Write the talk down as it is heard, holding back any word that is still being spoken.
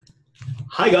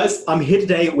Hi guys, I'm here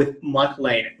today with Michael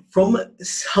Lane. From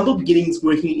humble beginnings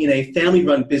working in a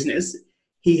family-run business,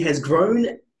 he has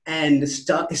grown and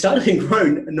started and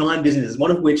grown 9 businesses,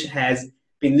 one of which has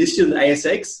been listed on the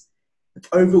ASX with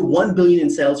over 1 billion in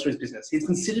sales for his business. He's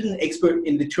considered an expert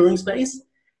in the touring space,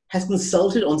 has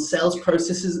consulted on sales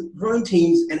processes, grown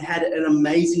teams, and had an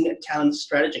amazing talent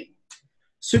strategy.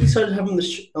 Super excited to have him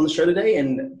on the show today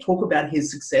and talk about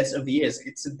his success over the years.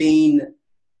 It's been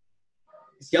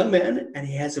this young man, and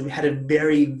he has had a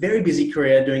very, very busy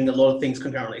career doing a lot of things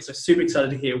concurrently. So super excited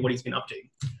to hear what he's been up to.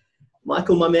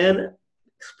 Michael, my man,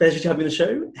 pleasure to have you on the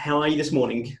show. How are you this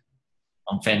morning?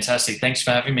 I'm fantastic. Thanks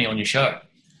for having me on your show.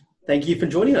 Thank you for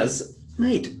joining us.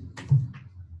 Mate,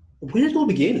 where did it all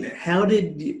begin? How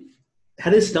did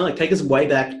it start? Take us way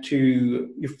back to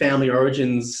your family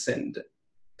origins and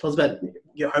tell us about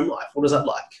your home life. What was that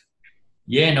like?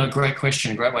 Yeah, no, great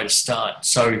question. Great way to start.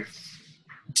 So,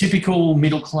 typical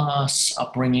middle-class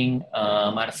upbringing.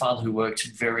 I had a father who worked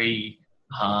very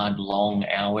hard, long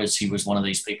hours. He was one of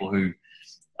these people who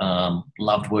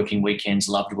loved working weekends,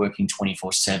 loved working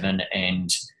 24/7, and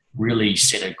really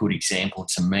set a good example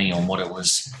to me on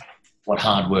what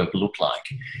hard work looked like.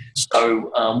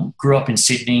 So, grew up in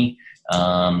Sydney,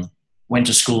 went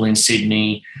to school in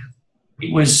Sydney.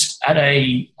 It was at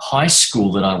a high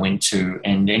school that I went to,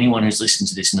 and anyone who's listened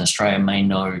to this in Australia may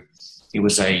know it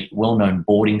was a well-known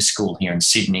boarding school here in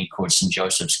Sydney called St.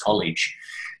 Joseph's College.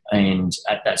 And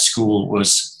at that school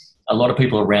was a lot of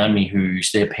people around me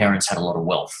their parents had a lot of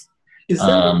wealth. Is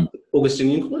that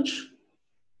Augustinian College?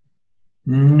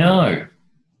 No.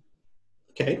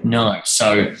 Okay. No.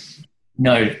 So,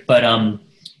 no. But,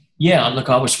 yeah, look,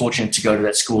 I was fortunate to go to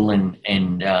that school and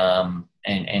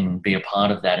be a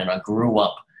part of that. And I grew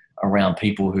up around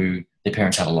people who their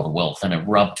parents had a lot of wealth, and it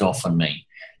rubbed off on me.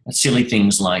 And silly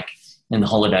things like, in the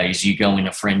holidays, you go in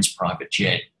a friend's private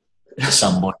jet to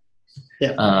somebody,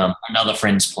 another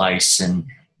friend's place, and,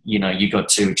 you got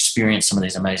to experience some of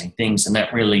these amazing things. And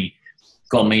that really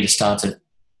got me to start to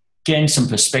gain some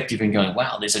perspective and going,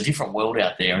 wow, there's a different world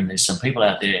out there, and there's some people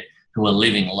out there who are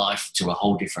living life to a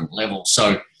whole different level.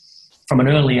 So from an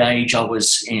early age, I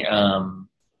was in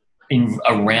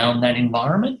around that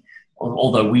environment.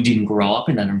 Although we didn't grow up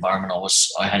in that environment,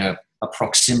 I had a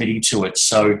proximity to it.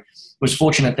 So was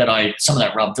fortunate that some of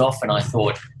that rubbed off, and I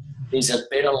thought there's a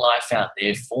better life out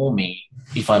there for me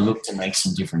if I look to make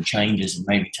some different changes and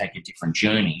maybe take a different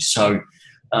journey. So,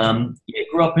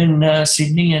 grew up in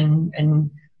Sydney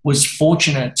and was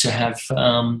fortunate to have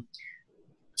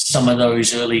some of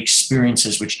those early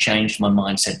experiences which changed my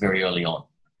mindset very early on.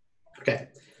 Okay.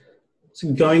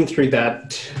 So going through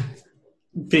that,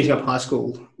 finishing up high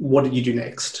school, what did you do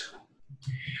next?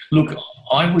 Look,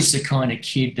 I was the kind of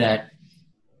kid that,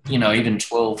 even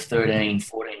 12, 13,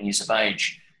 14 years of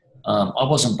age, I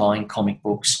wasn't buying comic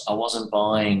books. I wasn't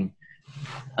buying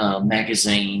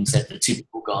magazines that the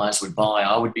typical guys would buy.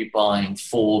 I would be buying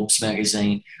Forbes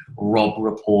magazine, Rob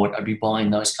Report. I'd be buying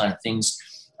those kind of things.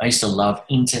 I used to love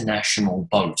International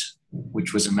Boat,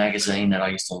 which was a magazine that I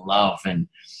used to love. And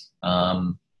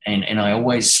I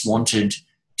always wanted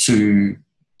to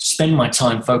spend my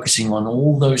time focusing on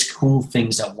all those cool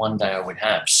things that one day I would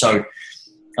have. So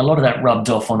a lot of that rubbed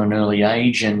off on an early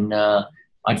age, and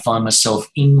I'd find myself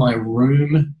in my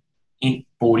room in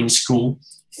boarding school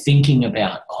thinking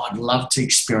about, I'd love to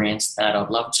experience that. I'd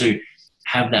love to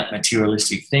have that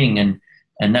materialistic thing.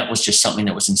 And that was just something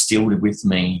that was instilled with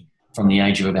me from the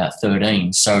age of about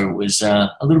 13. So it was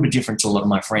a little bit different to a lot of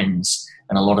my friends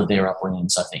and a lot of their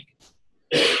upbringings, I think.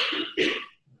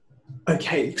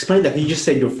 Okay, explain that. You just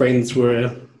said your friends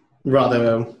were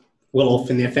rather well off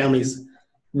in their families.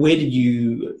 Where did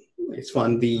you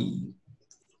find the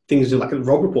things like a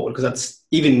Rob Report? Because that's,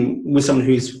 even with someone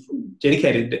who's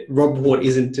dedicated, Rob Report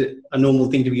isn't a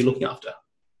normal thing to be looking after.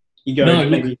 You go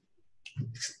maybe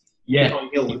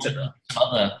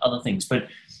other things. But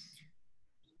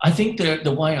I think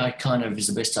the way I kind of is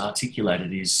the best to articulate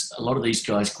it is a lot of these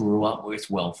guys grew up with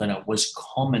wealth, and it was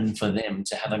common for them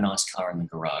to have a nice car in the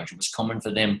garage. It was common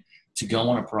for them to go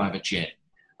on a private jet.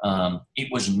 It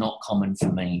was not common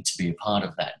for me to be a part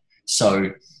of that.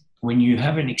 So when you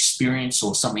have an experience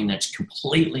or something that's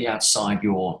completely outside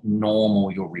your norm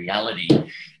or your reality,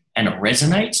 and it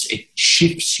resonates, it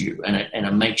shifts you and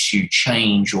it makes you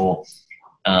change. Or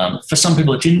for some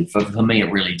people it didn't. For me,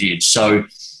 it really did. So,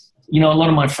 a lot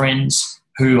of my friends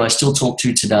who I still talk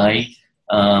to today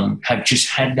have just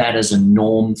had that as a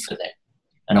norm for them,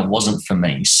 and it wasn't for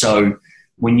me. So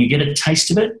when you get a taste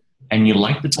of it and you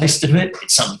like the taste of it,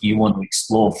 it's something you want to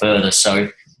explore further. So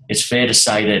it's fair to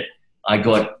say that I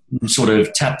got sort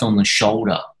of tapped on the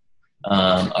shoulder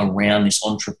around this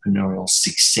entrepreneurial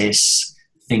success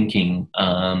thinking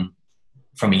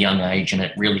from a young age, and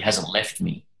it really hasn't left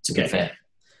me, to be fair.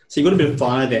 So you got a bit of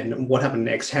fire then. What happened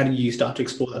next? How did you start to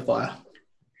explore that fire?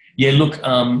 Yeah, look,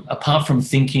 apart from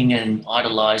thinking and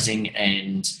idolizing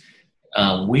and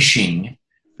wishing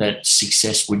that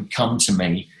success would come to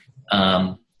me,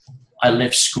 I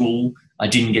left school. I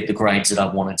didn't get the grades that I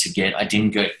wanted to get. I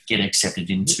didn't get accepted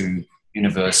into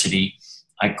university.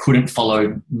 I couldn't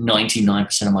follow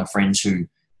 99% of my friends who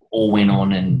all went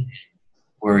on and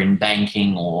were in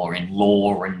banking or in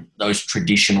law or in those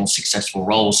traditional successful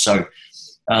roles. So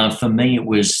for me, it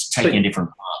was taking a different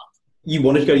path. You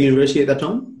wanted to go to university at that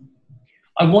time?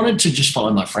 I wanted to just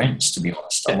follow my friends, to be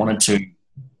honest. I wanted to,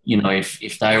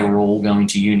 if they were all going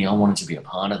to uni, I wanted to be a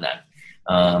part of that.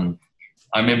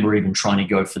 I remember even trying to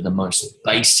go for the most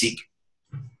basic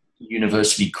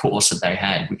university course that they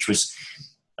had, which was,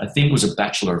 I think, was a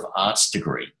Bachelor of Arts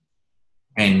degree,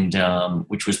 and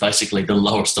which was basically the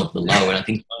lowest of the low. And I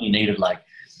think I only needed like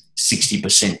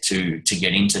 60% to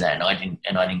get into that, and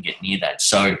I didn't get near that.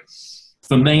 So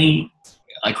for me,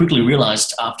 I quickly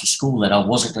realized after school that I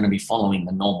wasn't going to be following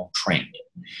the normal trend.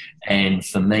 And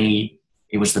for me,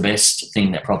 it was the best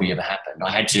thing that probably ever happened.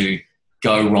 I had to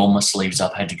go roll my sleeves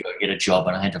up, had to go get a job,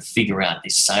 and I had to figure out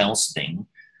this sales thing,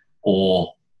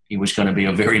 or it was going to be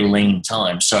a very lean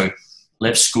time. So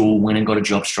left school, went and got a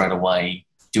job straight away,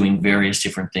 doing various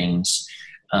different things.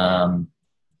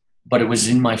 But it was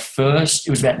I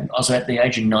was at the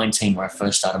age of 19 where I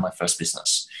first started my first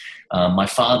business. My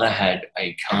father had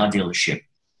a car dealership,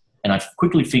 and I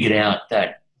quickly figured out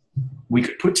that we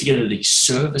could put together these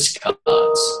service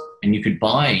cards, and you could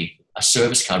buy a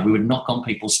service card. We would knock on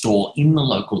people's door in the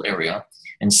local area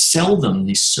and sell them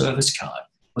this service card.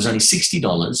 It was only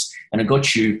 $60, and it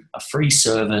got you a free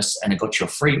service and it got you a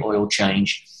free oil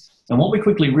change. And what we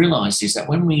quickly realized is that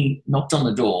when we knocked on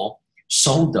the door,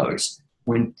 sold those,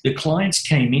 when the clients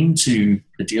came into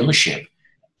the dealership,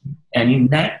 and in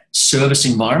that service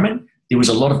environment, there was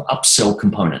a lot of upsell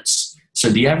components. So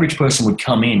the average person would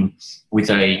come in with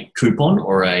a coupon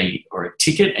or a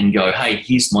ticket and go, hey,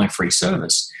 here's my free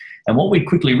service. And what we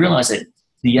quickly realized that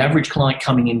the average client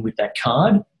coming in with that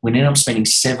card would end up spending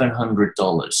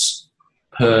 $700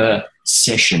 per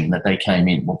session that they came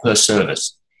in, or per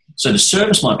service. So the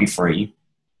service might be free,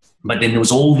 but then there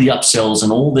was all the upsells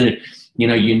and all the,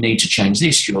 you need to change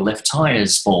this, your left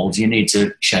tire's bald, you need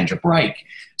to change a brake.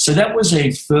 So that was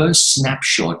a first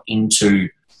snapshot into,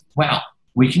 wow,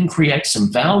 we can create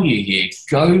some value here.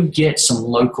 Go get some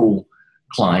local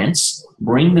clients,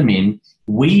 bring them in.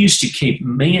 We used to keep,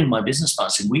 me and my business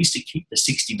partner, we used to keep the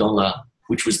 $60,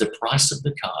 which was the price of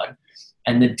the card.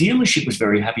 And the dealership was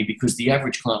very happy because the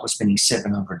average client was spending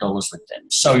 $700 with them.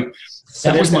 So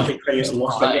that was my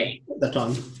loss at that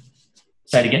time.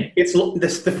 Say it again? It's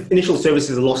the initial service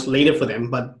is a lost leader for them,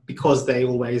 but because they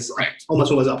almost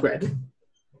always upgrade.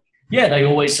 Yeah, they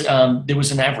always, there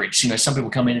was an average. Some people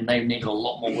come in and they needed a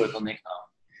lot more work on their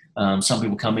car. Some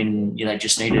people come in,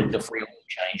 just needed the free oil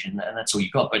change and that's all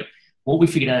you got. But what we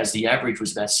figured out is the average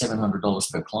was about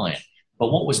 $700 per client.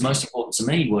 But what was most important to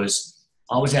me was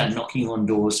I was out knocking on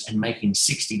doors and making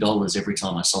 $60 every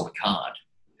time I sold a card.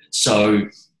 So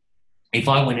if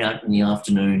I went out in the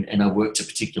afternoon and I worked a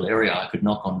particular area, I could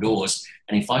knock on doors.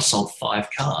 And if I sold 5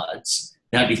 cards,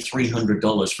 that'd be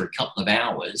 $300 for a couple of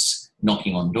hours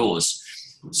knocking on doors.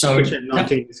 So which at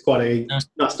 19 is quite a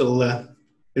nice little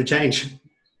change.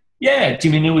 Yeah, I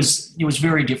mean, it was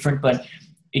very different, but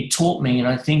it taught me, and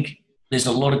I think there's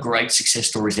a lot of great success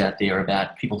stories out there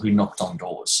about people who knocked on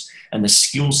doors and the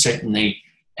skill set and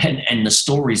the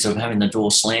stories of having the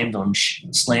door slammed on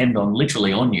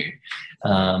literally on you.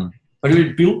 But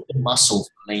it built the muscle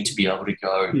for me to be able to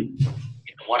go,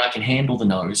 what, I can handle the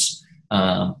no's.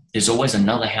 There's always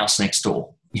another house next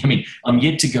door. I mean, I'm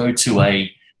yet to go to a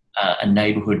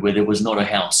neighborhood where there was not a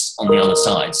house on the other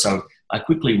side. So I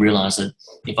quickly realized that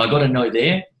if I got a no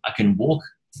there, I can walk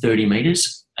 30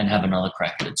 meters and have another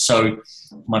crack at it. So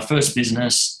my first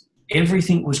business,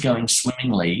 everything was going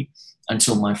swimmingly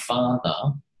until my father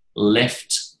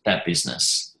left that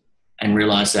business and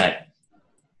realized that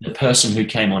the person who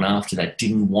came on after that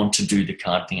didn't want to do the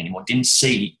card thing anymore, didn't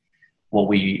see what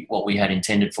we had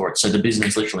intended for it. So the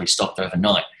business literally stopped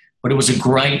overnight. But it was a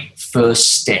great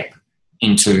first step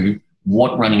into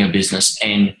what running a business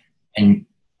and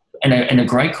a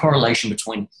great correlation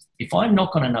between, if I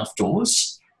knock on enough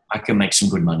doors, I can make some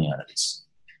good money out of this.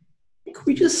 Could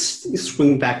we just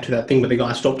swing back to that thing where the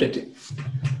guy stopped it?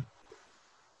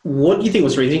 What do you think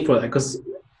was the reason for that? Because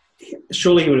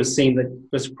surely he would have seen that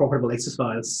it was a profitable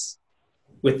exercise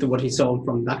with what he sold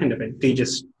from that end of it. He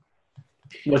just...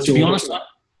 To be honest,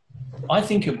 I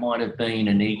think it might have been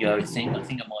an ego thing. I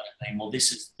think it might have been, well,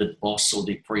 this is the boss or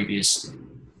the previous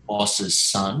boss's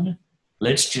son.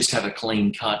 Let's just have a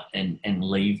clean cut and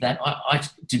leave that. I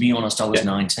to be honest, I was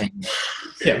 19.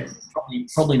 Yeah.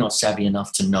 Probably not savvy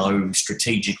enough to know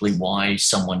strategically why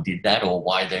someone did that or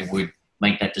why they would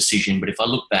make that decision. But if I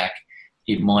look back,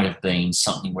 it might have been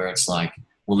something where it's like,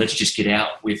 well, let's just get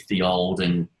out with the old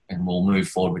and we'll move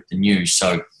forward with the new.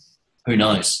 So who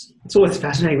knows? It's always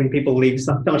fascinating when people leave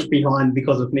so much behind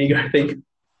because of an ego, I think.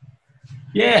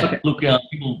 Yeah, okay. Look,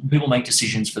 people make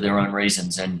decisions for their own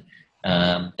reasons, and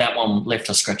that one left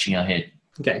us scratching our head.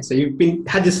 Okay, so you've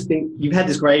had this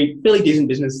great, fairly decent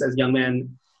business as a young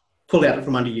man, pulled out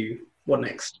from under you. What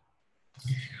next?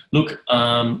 Look,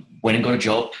 went and got a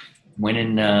job, went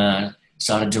and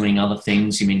started doing other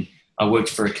things. I mean, I worked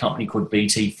for a company called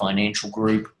BT Financial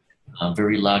Group, a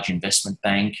very large investment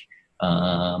bank.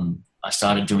 I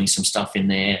started doing some stuff in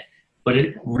there, but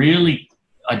it really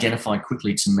identified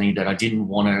quickly to me that I didn't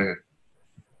want to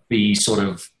be sort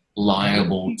of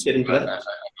liable to that.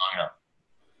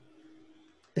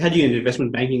 How do you get into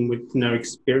investment banking with no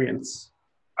experience?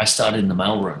 I started in the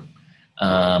mailroom.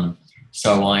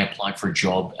 So I applied for a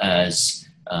job as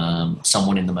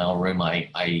someone in the mailroom.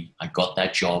 I got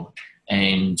that job,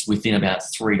 and within about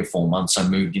 3 to 4 months, I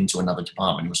moved into another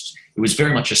department. It was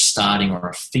very much a starting or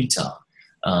a feeder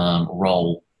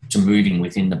role to moving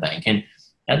within the bank. And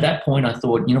at that point, I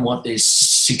thought, you know what, there's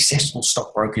successful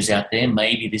stockbrokers out there.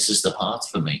 Maybe this is the path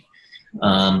for me.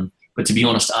 But to be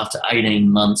honest, after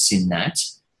 18 months in that,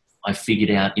 I figured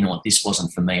out, you know what, this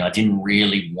wasn't for me. I didn't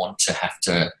really want to have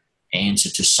to answer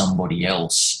to somebody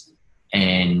else.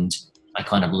 And I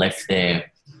kind of left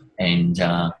there and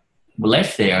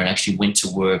actually went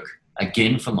to work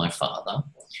again for my father,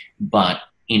 but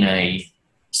in a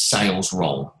sales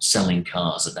role, selling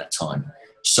cars at that time.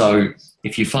 So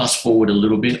if you fast forward a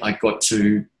little bit, I got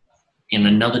to, in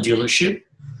another dealership,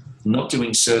 not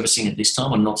doing servicing at this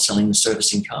time. I'm not selling the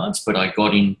servicing cards, but I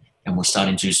got in and was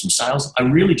starting to do some sales. I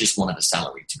really just wanted a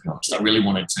salary, to be honest. I really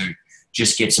wanted to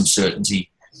just get some certainty.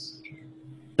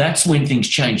 That's when things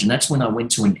changed, and that's when I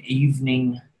went to an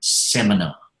evening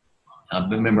seminar. I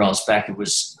remember I was back, it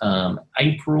was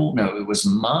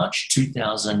March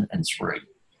 2003.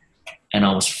 And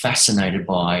I was fascinated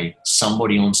by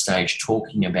somebody on stage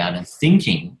talking about and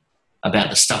thinking about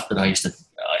the stuff that I used to,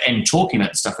 and talking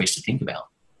about the stuff I used to think about.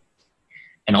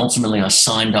 And ultimately I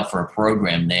signed up for a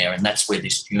program there, and that's where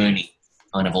this journey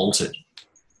kind of altered.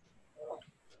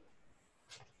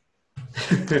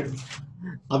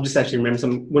 I've just actually remembered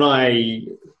when I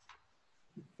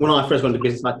first went to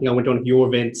business, I think I went to one of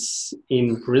your events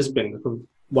in Brisbane,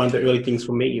 one of the early things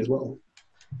for me as well.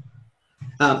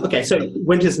 Okay, so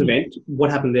went to this event.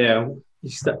 What happened there? You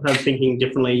started thinking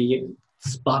differently,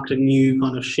 sparked a new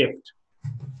kind of shift.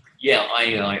 Yeah,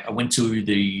 I went to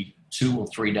the 2 or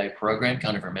 3 day program,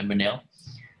 can't even remember now.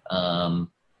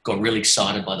 Got really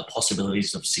excited by the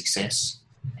possibilities of success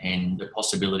and the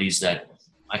possibilities that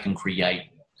I can create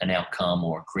an outcome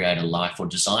or create a life or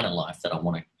design a life that I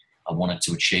wanted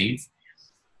to achieve.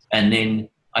 And then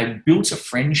I built a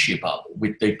friendship up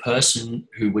with the person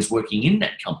who was working in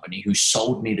that company who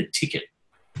sold me the ticket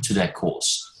to that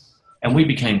course. And we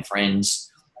became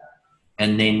friends.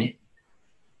 And then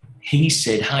he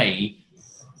said, hey,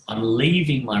 I'm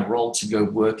leaving my role to go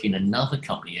work in another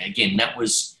company. Again, that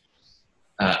was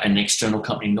an external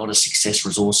company, not a success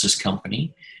resources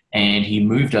company. And he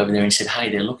moved over there and said, hey,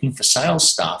 they're looking for sales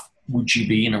staff. Would you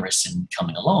be interested in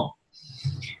coming along?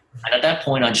 And at that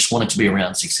point, I just wanted to be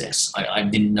around success. I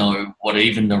didn't know what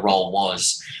even the role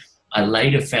was. I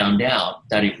later found out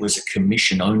that it was a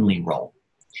commission-only role.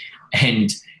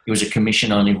 And it was a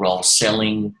commission-only role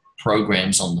selling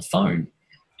programs on the phone.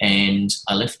 And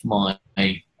I left my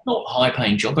not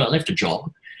high-paying job, but I left a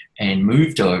job and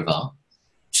moved over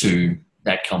to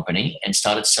that company and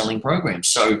started selling programs.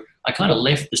 So I kind of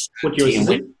left the certainty and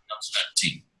went to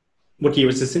uncertainty. What year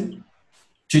was this in?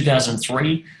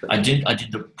 2003. I did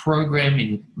the program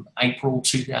in April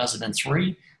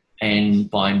 2003, and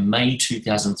by May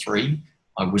 2003,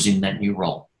 I was in that new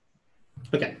role.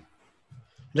 Okay.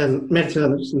 May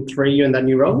 2003, you're in that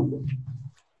new role.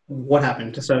 What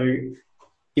happened? So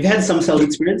you've had some sales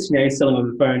experience. You're selling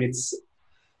on the phone. It's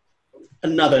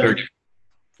another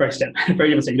very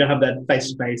different. You don't have that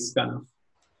face-to-face kind of.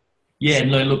 Yeah,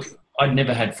 no, look, I'd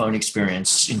never had phone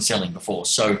experience in selling before.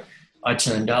 So I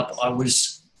turned up.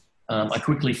 I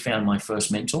quickly found my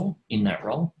first mentor in that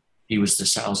role. He was the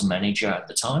sales manager at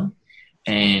the time.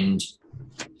 And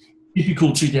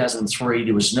typical 2003,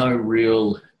 there was no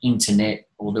real internet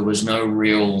or there was no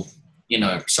real,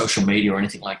 social media or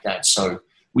anything like that. So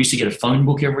we used to get a phone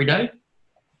book every day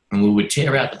And we would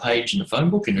tear out the page in the phone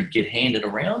book and it would get handed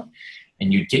around,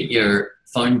 and you'd get your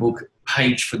phone book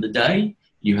page for the day.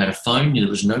 You had a phone, there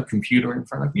was no computer in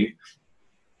front of you.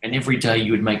 And every day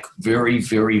you would make very,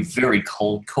 very, very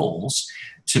cold calls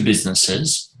to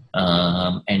businesses.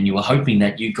 And you were hoping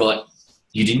that you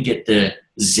didn't get the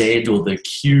Z or the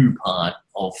Q part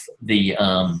of the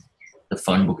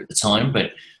phone book at the time.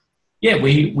 But yeah,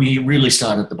 we really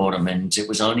started at the bottom, and it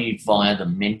was only via the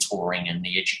mentoring and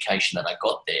the education that I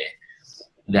got there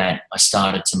that I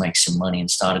started to make some money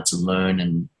and started to learn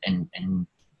and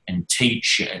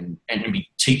teach and be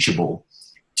teachable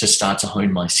to start to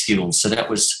hone my skills. So that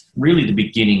was really the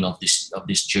beginning of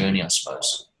this journey, I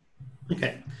suppose.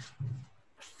 Okay.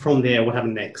 From there, what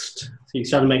happened next? So you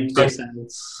started making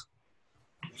sales.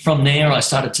 From there, I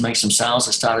started to make some sales.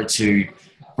 I started to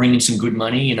bring in some good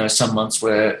money. You know, some months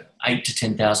were $8,000 to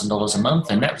 $10,000 a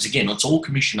month, and that was, again, it's all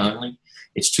commission only.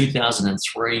 It's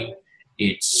 2003.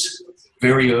 It's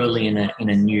very early in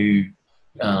a new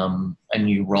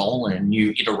role and a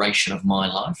new iteration of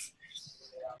my life.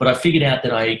 But I figured out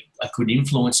that I could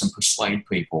influence and persuade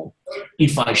people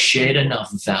if I shared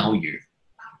enough value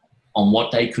on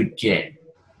what they could get.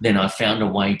 Then I found a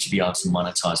way to be able to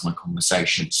monetize my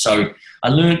conversation. So I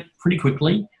learned pretty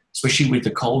quickly, especially with the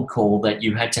cold call, that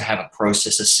you had to have a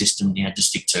process, a system you had to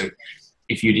stick to.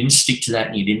 If you didn't stick to that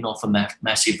and you didn't offer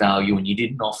massive value and you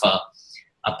didn't offer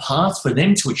a path for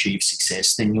them to achieve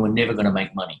success, then you were never going to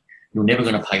make money. You were never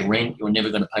going to pay rent. You were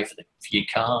never going to pay for your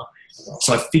car.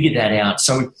 So I figured that out.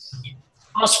 So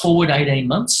fast forward 18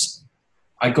 months,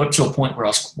 I got to a point where I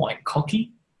was quite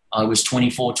cocky. I was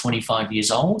 24, 25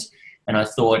 years old. And I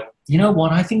thought, you know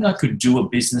what, I think I could do a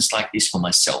business like this for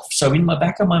myself. So in the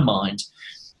back of my mind,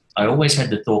 I always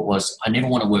had the thought was, I never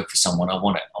want to work for someone. I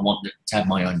want to have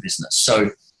my own business.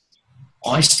 So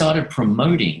I started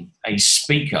promoting a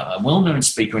speaker, a well-known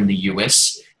speaker in the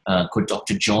US called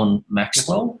Dr. John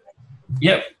Maxwell.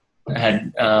 Yep,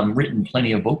 had written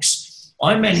plenty of books.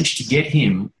 I managed to get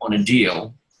him on a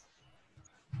deal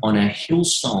on a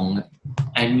Hillsong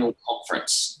annual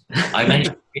conference. I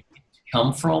managed to get him to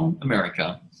come from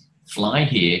America, fly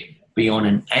here, be on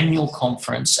an annual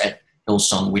conference at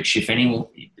Hillsong, which if anyone,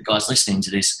 the guys listening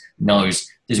to this knows,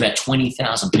 there's about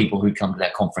 20,000 people who come to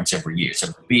that conference every year. It's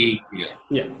a big deal.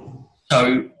 Yeah.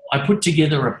 So I put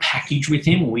together a package with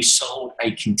him. We sold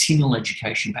a continual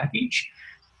education package.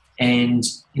 And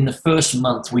in the first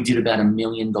month, we did about $1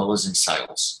 million in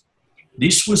sales.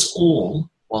 This was all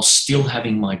while still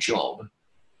having my job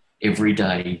every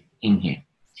day in here.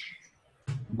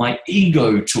 My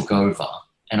ego took over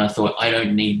and I thought, I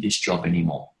don't need this job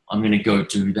anymore. I'm going to go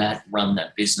do that, run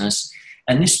that business.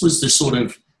 And this was the sort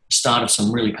of start of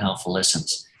some really powerful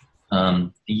lessons.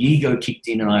 The ego kicked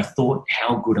in and I thought,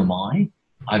 how good am I?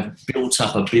 I've built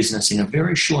up a business in a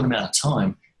very short amount of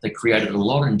time that created a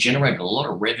lot and generated a lot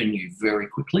of revenue very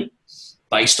quickly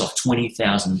based off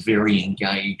 20,000 very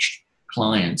engaged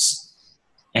clients.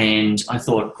 And I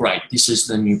thought, great, this is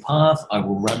the new path. I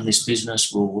will run this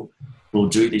business. We'll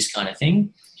do this kind of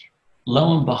thing.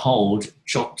 Lo and behold,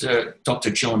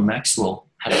 Dr. John Maxwell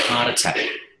had a heart attack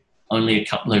only a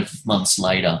couple of months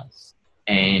later.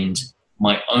 And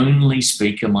my only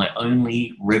speaker, my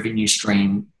only revenue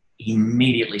stream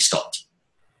immediately stopped.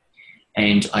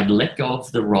 And I'd let go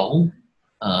of the role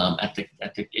at the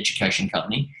education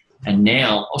company. And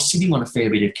now I was sitting on a fair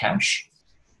bit of cash,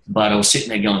 but I was sitting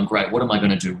there going, great, what am I going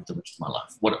to do with the rest of my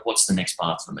life? What's the next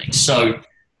path for me? So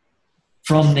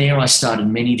from there, I started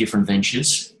many different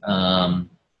ventures,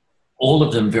 all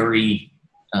of them very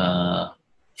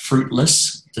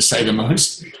fruitless, to say the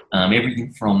most.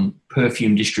 Everything from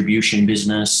perfume distribution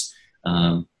business.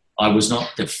 I was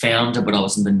not the founder, but I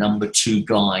was the number 2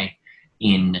 guy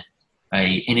in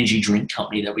a energy drink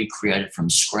company that we created from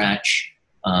scratch.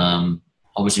 I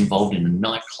was involved in a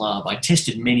nightclub. I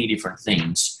tested many different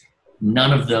things,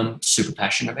 none of them super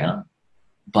passionate about,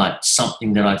 but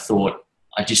something that I thought,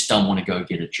 I just don't want to go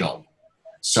get a job.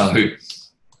 So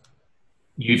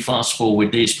you fast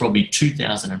forward, there's probably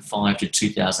 2005 to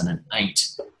 2008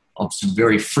 of some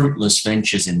very fruitless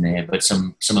ventures in there, but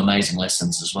some amazing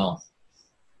lessons as well.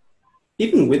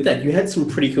 Even with that, you had some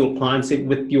pretty cool clients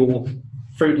with your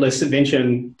fruitless venture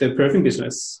in the perfume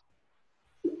business.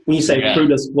 When you say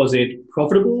fruitless, was it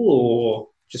profitable or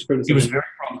just fruitless? It was very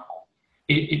profitable.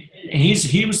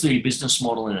 Here was the business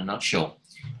model in a nutshell.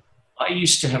 I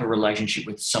used to have a relationship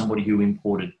with somebody who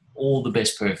imported all the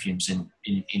best perfumes in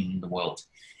the world.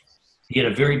 He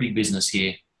had a very big business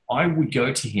here. I would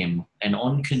go to him and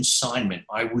on consignment,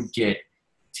 I would get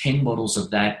 10 bottles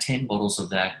of that, 10 bottles of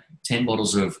that, 10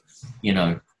 bottles of,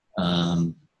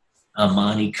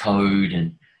 Armani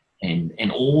Code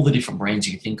and all the different brands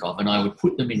you think of, and I would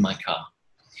put them in my car.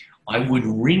 I would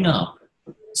ring up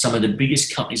some of the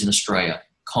biggest companies in Australia,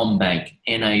 CommBank,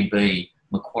 NAB,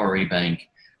 Macquarie Bank,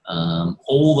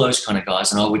 all those kind of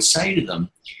guys, and I would say to them,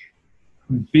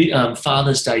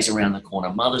 Father's Day's around the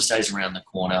corner, Mother's Day's around the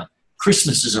corner,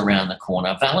 Christmas is around the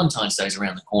corner, Valentine's Day's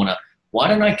around the corner. Why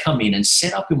don't I come in and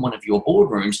set up in one of your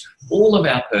boardrooms all of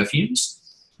our perfumes?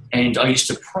 And I used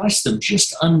to price them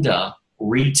just under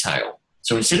retail.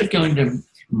 So instead of going to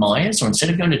Myers or instead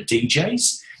of going to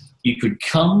DJs, you could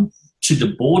come to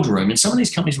the boardroom, and some of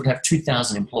these companies would have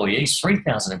 2,000 employees,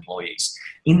 3,000 employees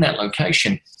in that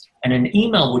location. And an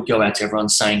email would go out to everyone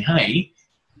saying, hey,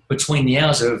 between the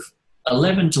hours of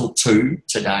 11 till 2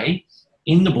 today,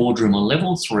 in the boardroom on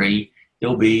level 3,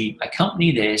 there'll be a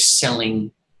company there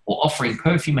selling or offering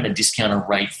perfume at a discounted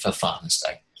rate for Father's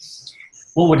Day.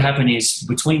 What would happen is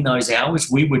between those hours,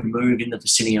 we would move in the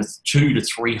vicinity of 200 to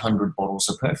 300 bottles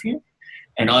of perfume,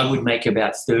 and I would make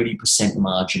about 30%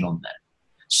 margin on that.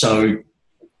 So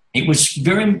it was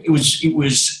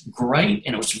great,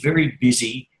 and it was very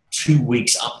busy 2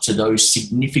 weeks up to those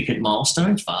significant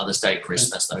milestones, Father's Day,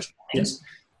 Christmas, those things. Yes.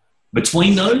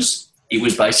 Between those, it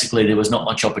was basically there was not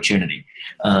much opportunity.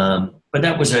 But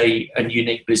that was a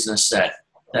unique business that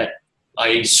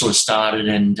I sort of started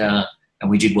and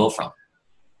we did well from.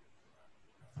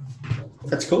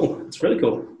 That's cool. It's really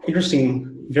cool.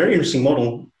 Interesting, very interesting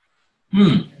model.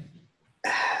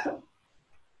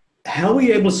 How were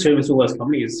you able to service all those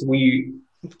companies? Were you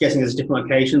guessing there's different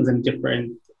locations and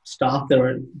different staff that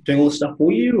were doing all the stuff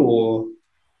for you, or?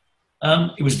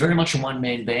 It was very much a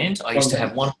one-man band. I used to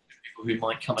have one or two people who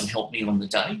might come and help me on the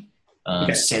day,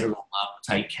 set it all up,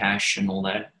 take cash and all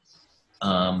that.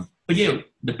 But yeah,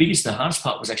 the hardest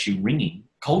part was actually ringing,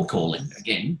 cold calling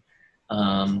again,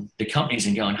 the companies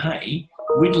and going, hey,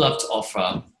 we'd love to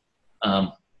offer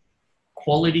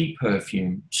quality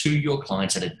perfume to your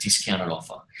clients at a discounted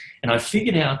offer. And I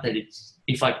figured out that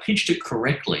if I pitched it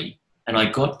correctly and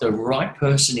I got the right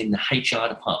person in the HR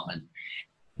department,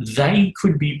 they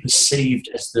could be perceived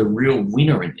as the real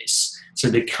winner in this. So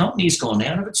the company's gone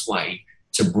out of its way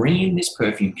to bring in this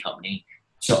perfume company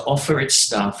to offer its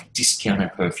staff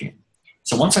discounted perfume.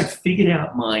 So once I figured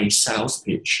out my sales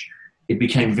pitch, it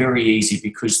became very easy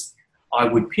because I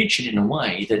would pitch it in a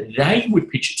way that they would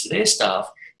pitch it to their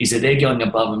staff, is that they're going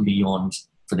above and beyond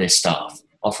for their staff,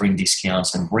 offering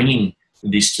discounts and bringing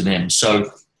this to them.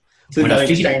 So when the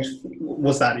exchange,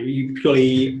 was that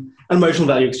purely an emotional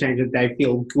value exchange that they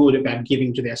feel good about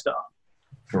giving to their staff?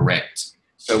 Correct.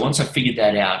 So once I figured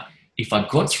that out, if I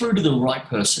got through to the right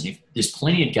person, if there's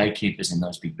plenty of gatekeepers in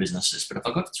those big businesses, but if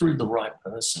I got through to the right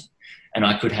person and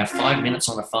I could have 5 minutes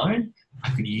on the phone, I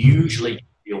could usually get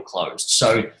the deal closed.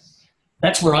 So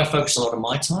that's where I focus a lot of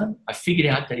my time. I figured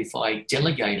out that if I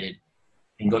delegated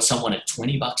and got someone at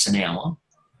 $20 an hour,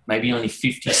 maybe only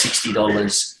 $50,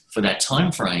 $60 for that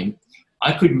time frame,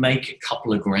 I could make a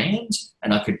couple of grand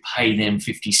and I could pay them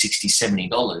 $50, $60,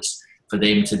 $70 for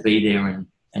them to be there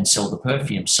and sell the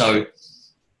perfume. So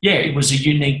yeah, it was a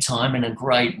unique time and a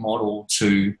great model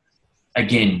to,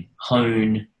 again,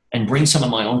 hone and bring some of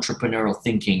my entrepreneurial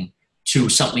thinking to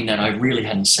something that I really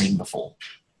hadn't seen before.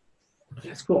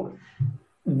 That's cool.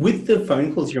 With the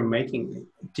phone calls you're making,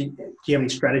 do you have any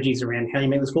strategies around how you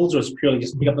make those calls, or is it purely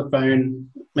just pick up the phone,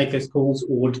 make those calls,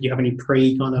 or do you have any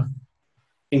kind of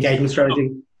engagement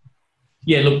strategy?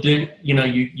 Yeah, look,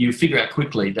 you figure out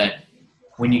quickly that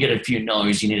when you get a few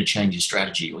no's, you need to change your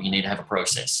strategy or you need to have a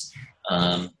process.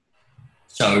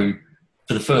 So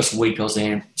for the first week I was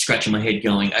there scratching my head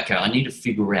going, okay, I need to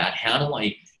figure out how do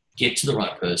I get to the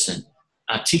right person,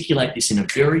 articulate this in a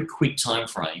very quick time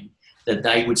frame that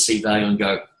they would see value and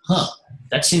go,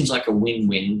 that seems like a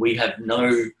win-win. We have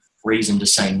no reason to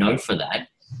say no for that.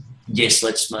 Yes,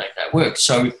 let's make that work.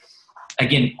 So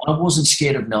again, I wasn't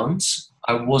scared of no's.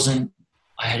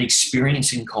 I had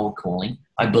experience in cold calling.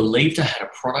 I believed I had a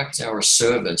product or a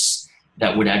service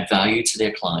that would add value to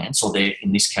their clients, or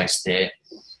in this case,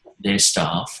 their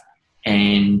staff.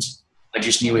 And I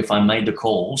just knew if I made the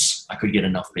calls, I could get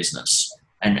enough business.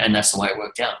 And that's the way it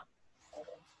worked out.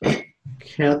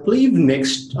 I believe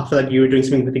next, after that, you were doing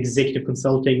something with executive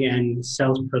consulting and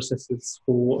sales processes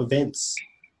for events.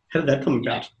 How did that come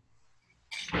about?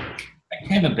 It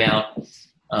came about,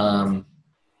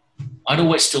 I'd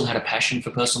always still had a passion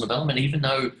for personal development, even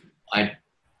though I'd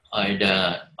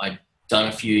done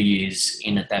a few years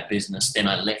in at that business. Then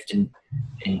I left and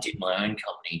did my own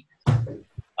company.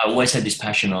 I always had this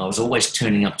passion. I was always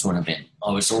turning up to an event.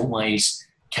 I was always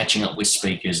catching up with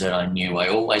speakers that I knew. I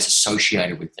always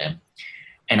associated with them.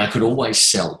 And I could always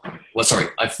sell.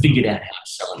 I figured out how to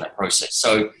sell in that process.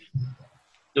 So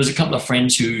was a couple of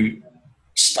friends who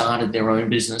started their own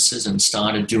businesses and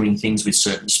started doing things with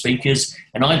certain speakers.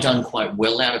 And I'd done quite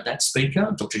well out of that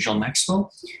speaker, Dr. John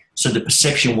Maxwell. So the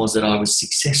perception was that I was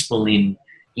successful in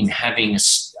having a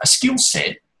skill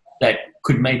set that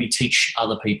could maybe teach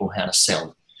other people how to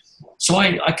sell. So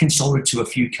I consulted to a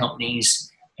few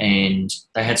companies, and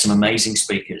they had some amazing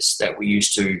speakers that we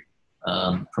used to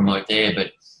promote there.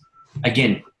 But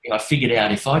again, I figured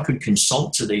out if I could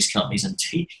consult to these companies and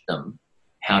teach them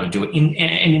how to do it. And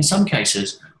in some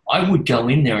cases, I would go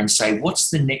in there and say,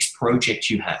 what's the next project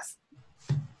you have?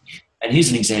 And here's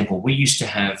an example. We used to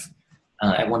have,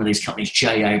 at one of these companies,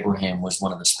 Jay Abraham was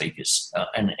one of the speakers.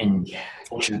 And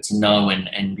fortunate to know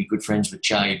and be good friends with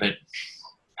Jay. But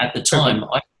at the time,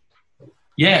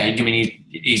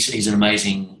 he's an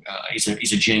amazing,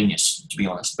 he's a genius, to be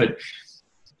honest. But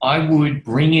I would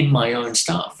bring in my own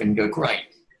staff and go, great,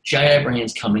 Jay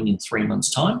Abraham's coming in 3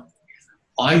 months' time.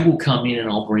 I will come in and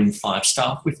I'll bring 5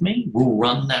 staff with me. We'll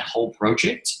run that whole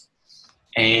project.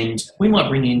 And we might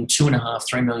bring in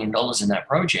 $2.5–3 million in that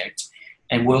project,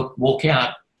 and we'll walk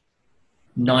out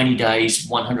 90 days,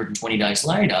 120 days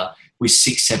later with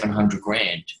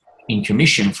 $600–700 in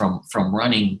commission from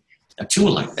running a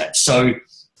tour like that. So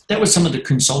that was some of the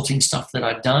consulting stuff that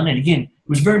I'd done. And again, it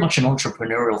was very much an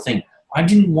entrepreneurial thing. I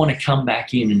didn't want to come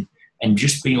back in and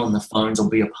just be on the phones or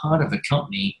be a part of a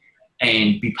company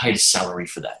and be paid a salary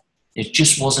for that. It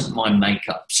just wasn't my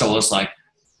makeup. So I was like,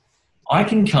 I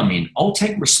can come in, I'll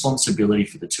take responsibility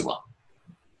for the tour.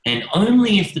 And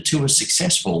only if the tour is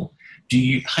successful do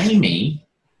you pay me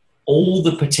all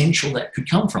the potential that could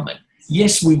come from it.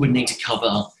 Yes, we would need to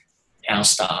cover our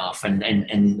staff and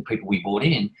the people we brought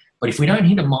in, but if we don't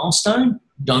hit a milestone,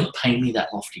 don't pay me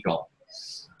that lofty goal.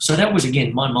 So that was,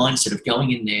 again, my mindset of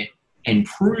going in there and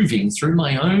proving through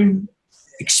my own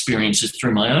experiences,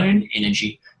 through my own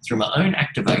energy, through my own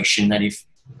activation, that if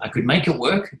I could make it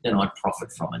work, then I'd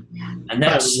profit from it. And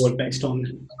that's reward based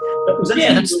on. Was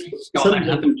that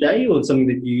something from Jay, or something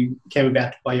that you came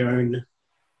about by your own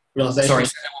realization? Sorry,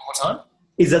 say that one more time.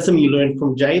 Is that something you learned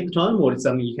from Jay at the time, or is it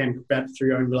something you came about through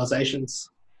your own realizations?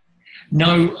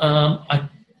 No,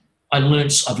 I've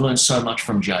learned so much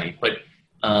from Jay, but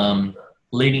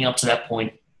leading up to that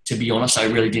point, to be honest, I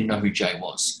really didn't know who Jay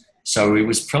was. So it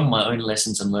was from my own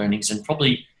lessons and learnings, and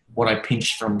probably what I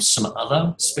pinched from some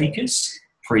other speakers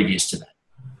previous to that.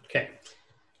 Okay.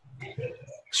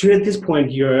 So at this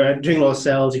point, you're doing a lot of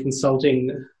sales, you're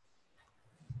consulting.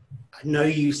 I know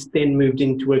you then moved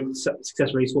into work with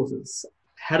Success Resources.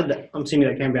 How did that, I'm assuming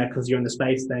that came about because you're in the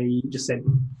space, they just said,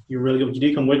 you're really good at what you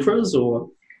do, come work for us, or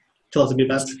tell us a bit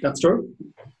about that story?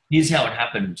 Here's how it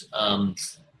happened.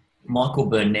 Michael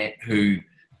Burnett, who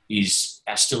is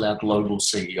still our global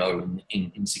CEO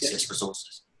in Success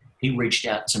Resources, he reached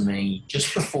out to me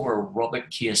just before a Robert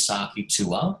Kiyosaki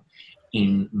tour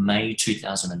in May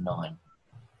 2009.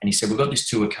 And he said, we've got this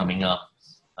tour coming up.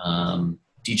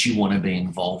 Did you want to be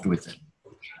involved with it?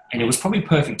 And it was probably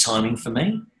perfect timing for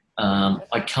me.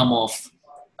 I'd come off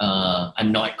a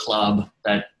nightclub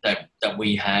that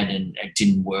we had, and it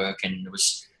didn't work. And there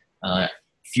was a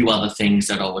few other things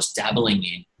that I was dabbling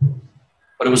in.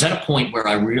 But it was at a point where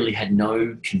I really had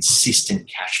no consistent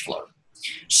cash flow.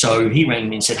 So he rang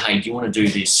me and said, hey, do you want to do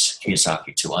this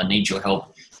Kiyosaki tour? I need your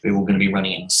help. We're going to be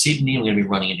running it in Sydney. We're going to be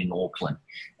running it in Auckland.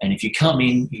 And if you come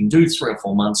in, you can do 3 or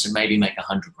 4 months and maybe make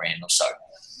 $100,000 or so.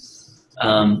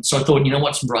 So I thought, you know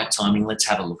what's right timing? Let's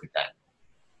have a look at that.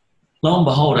 Lo and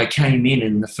behold, I came in,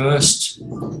 and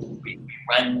we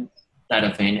ran that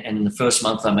event, and in the first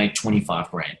month I made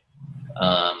 $25,000.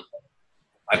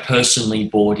 I personally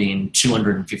bought in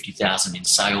 $250,000 in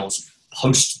sales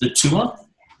post the tour,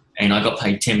 and I got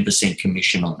paid 10%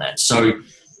 commission on that. So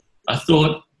I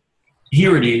thought,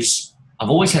 here it is. I've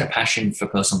always had a passion for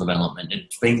personal development.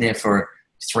 It's been there for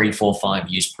 3, 4, 5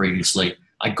 years previously.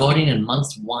 I got in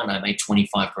month 1, I made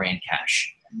 $25,000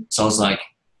 cash. So I was like,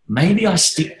 maybe I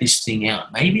stick this thing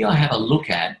out. Maybe I have a look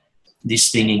at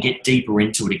this thing and get deeper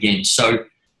into it again. So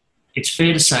it's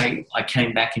fair to say I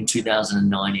came back in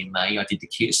 2009 in May. I did the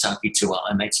Kiyosaki tour.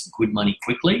 I made some good money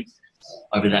quickly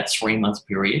over that 3-month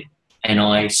period. And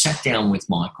I sat down with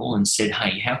Michael and said,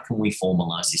 hey, how can we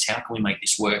formalize this? How can we make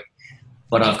this work?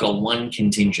 But I've got one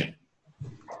contingent.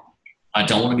 I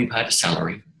don't want to be paid a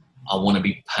salary. I want to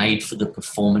be paid for the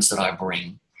performance that I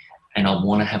bring. And I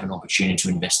want to have an opportunity to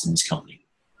invest in this company.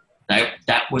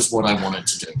 That was what I wanted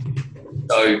to do.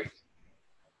 So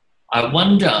I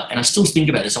wonder, and I still think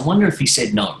about this, I wonder if he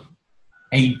said no.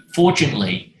 He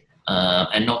fortunately,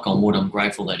 and knock on wood, I'm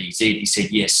grateful that he did. He said,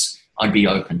 yes, I'd be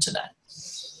open to that.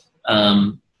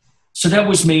 So that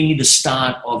was me, the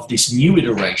start of this new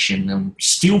iteration, and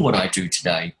still what I do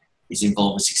today, is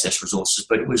involved with Success Resources,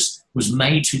 but it was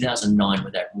May 2009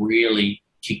 where that really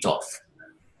kicked off.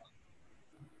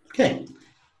 Okay.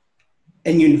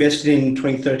 And you invested in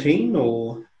 2013,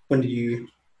 or when did you?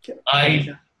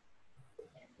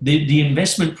 The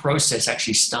investment process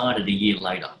actually started a year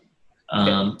later.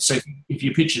 So if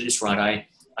you picture this right,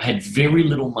 I had very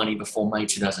little money before May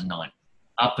 2009.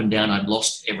 Up and down, I'd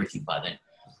lost everything by then.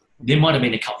 There might have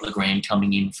been a couple of grand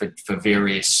coming in for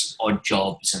various odd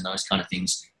jobs and those kind of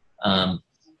things.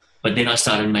 But then I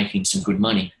started making some good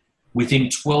money. Within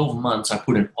 12 months, I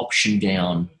put an option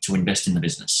down to invest in the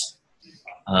business.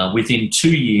 Within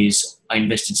 2 years, I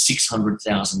invested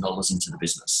 $600,000 into the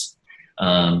business.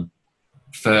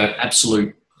 For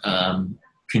absolute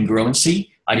congruency,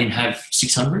 I didn't have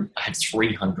 600, I had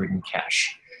 300 in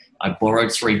cash. I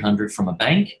borrowed 300 from a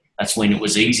bank. That's when it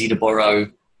was easy to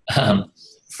borrow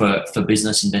for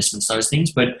business investments, those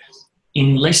things. But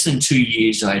in less than 2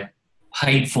 years, I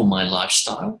paid for my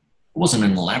lifestyle. It wasn't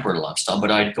an elaborate lifestyle,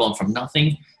 but I'd gone from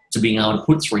nothing to being able to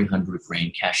put 300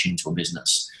 grand cash into a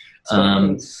business.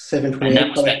 And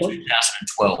that was about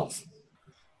 2012.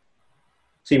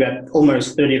 So you're about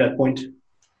almost 30 at that point.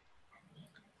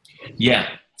 Yeah.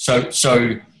 So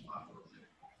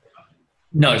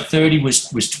no, 30 was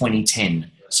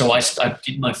 2010. So I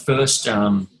did my first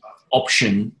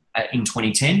option in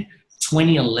 2010.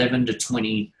 2011 to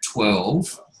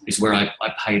 2012 is where I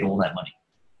paid all that money.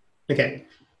 Okay.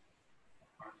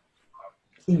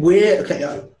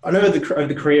 I know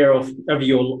the career over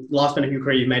your last bit of your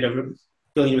career you've made over $1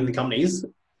 billion in the companies.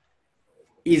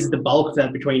 Is the bulk of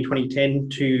that between 2010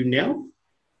 to now?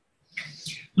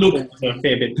 Look, a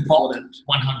fair bit before that.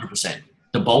 100%.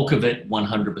 The bulk of it,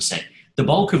 100%. The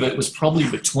bulk of it was probably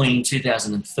between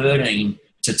 2013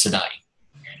 to today.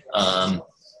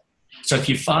 So if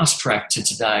you fast track to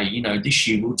today, this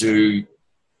year we'll do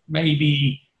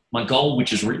maybe my goal,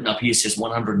 which is written up here, says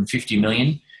 150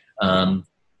 million.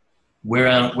 We're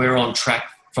on track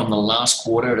from the last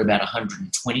quarter at about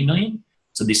 120 million.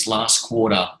 So this last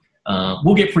quarter,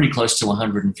 we'll get pretty close to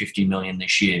 150 million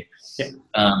this year. Yeah.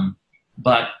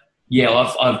 But yeah,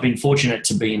 I've been fortunate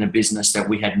to be in a business that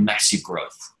we had massive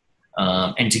growth.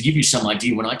 And to give you some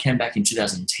idea, when I came back in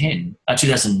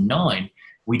 2009,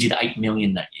 we did 8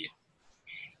 million that year.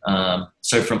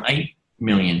 So from 8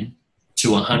 million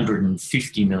to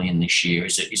 150 million this year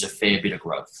is a fair bit of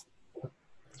growth.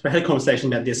 So I had a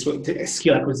conversation about this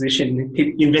skill acquisition.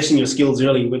 You invest in your skills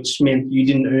early, which meant you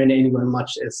didn't earn anywhere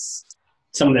much as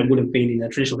someone that would have been in a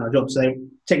traditional kind of job. So they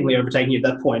technically overtaking you at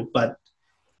that point. But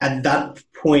at that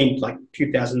point, like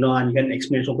 2009, you had an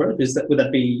exponential growth. Would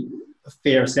that be a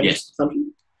fair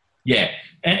assumption? Yeah.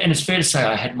 And it's fair to say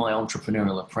I had my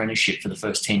entrepreneurial apprenticeship for the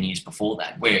first 10 years before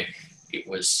that, where it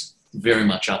was very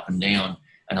much up and down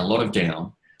and a lot of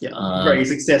down. Yeah, very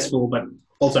successful, but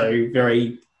also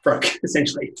very broke,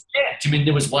 essentially. Yeah, I mean,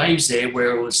 there was waves there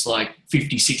where it was like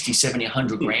 50, 60, 70,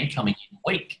 100 grand coming in a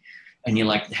week. And you're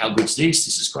like, how good's this?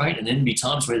 This is great. And then there'd be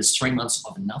times where there's 3 months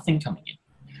of nothing coming in.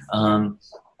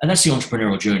 And that's the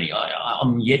entrepreneurial journey.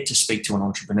 I'm yet to speak to an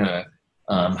entrepreneur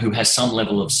who has some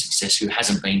level of success, who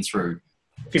hasn't been through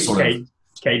 50K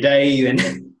day and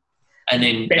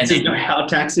then how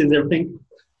taxes, everything.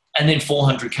 And then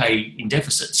 400K in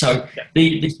deficit. So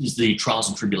this is the trials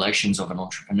and tribulations of an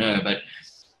entrepreneur. But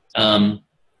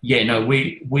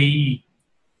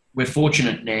we're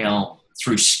fortunate now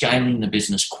through scaling the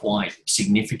business quite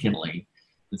significantly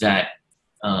that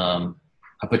a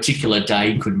particular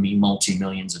day could be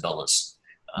multi-millions of dollars.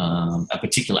 A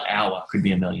particular hour could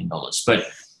be $1 million. But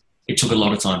it took a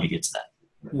lot of time to get to that.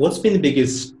 What's been the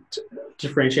biggest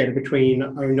differentiator between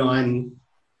 2009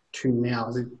 to now?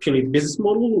 Is it purely the business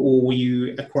model, or were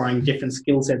you acquiring different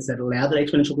skill sets that allow that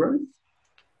exponential growth?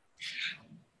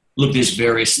 Look, there's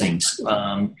various things.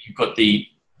 You've got the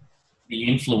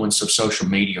influence of social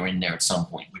media in there at some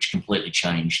point, which completely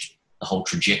changed the whole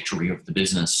trajectory of the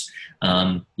business.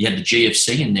 You had the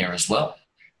GFC in there as well.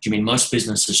 Do you mean most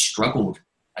businesses struggled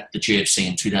at the GFC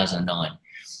in 2009?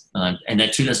 And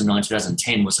that 2009,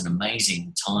 2010 was an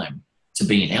amazing time to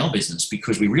be in our business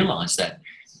because we realized that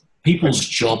people's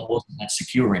job wasn't that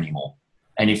secure anymore.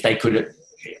 And if they could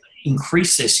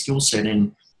increase their skill set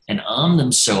and arm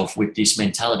themselves with this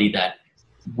mentality that,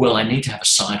 well, I need to have a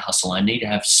side hustle, I need to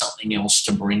have something else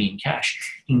to bring in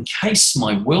cash in case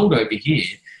my world over here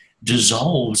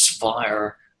dissolves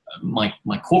via my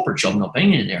corporate job not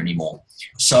being in there anymore.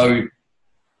 So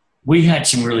we had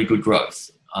some really good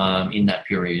growth in that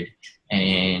period,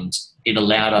 and it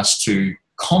allowed us to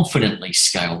confidently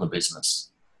scale the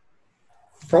business.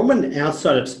 From an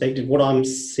outsider perspective, what I'm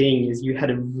seeing is you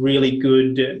had a really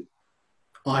good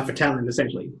eye for talent,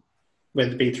 essentially,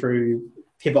 whether it be through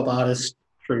hip-hop artists,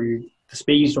 through the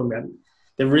speakers talking about,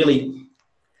 they're really,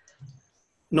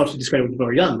 not to discredit what they've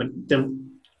already done, but they're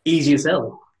easy to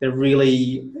sell. They're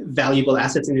really valuable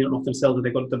assets in and of themselves, that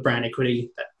they've got the brand equity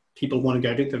that people want to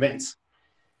go to the events.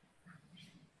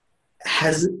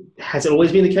 Has it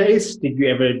always been the case? Did you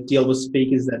ever deal with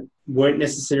speakers that weren't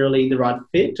necessarily the right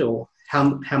fit, or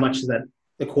how much is that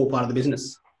the core part of the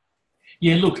business?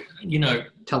 Yeah, look,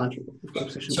 Talent,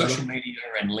 social media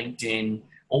and LinkedIn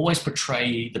always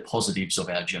portray the positives of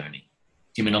our journey.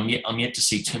 I mean, I'm yet to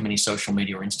see too many social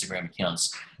media or Instagram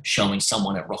accounts showing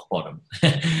someone at rock bottom.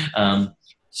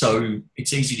 So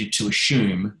it's easy to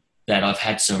assume that I've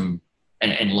had some,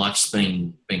 and life's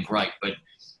been great, but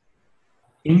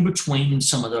in between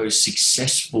some of those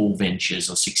successful ventures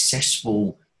or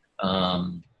successful,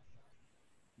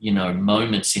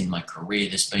 moments in my career,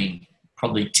 there's been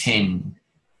probably 10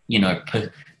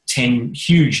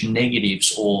 huge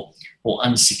negatives or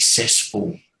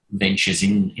unsuccessful ventures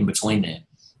in between there.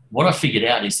 What I figured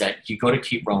out is that you got to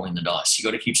keep rolling the dice. You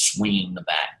got to keep swinging the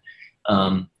bat.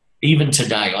 Even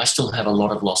today, I still have a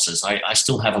lot of losses. I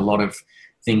still have a lot of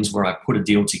things where I put a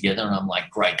deal together and I'm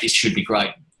like, great, this should be great.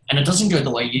 And it doesn't go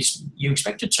the way you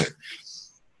expect it to.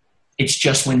 It's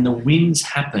just when the wins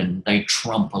happen, they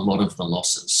trump a lot of the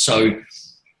losses. So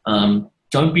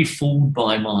don't be fooled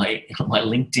by my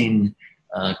LinkedIn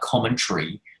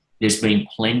commentary. There's been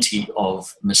plenty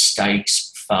of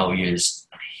mistakes, failures,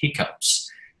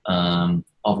 hiccups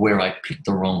of where I picked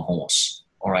the wrong horse,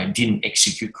 or I didn't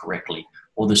execute correctly,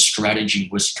 or the strategy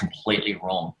was completely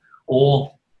wrong,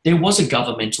 or there was a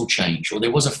governmental change, or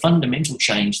there was a fundamental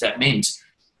change that meant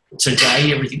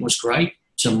today everything was great,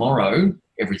 tomorrow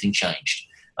everything changed.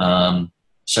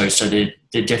 So there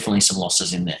are definitely some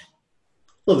losses in there.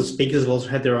 Well, the speakers have also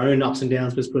had their own ups and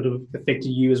downs, which would have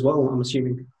affected you as well, I'm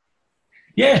assuming.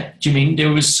 Yeah, do you mean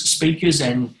there was speakers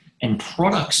and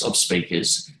products of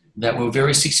speakers that were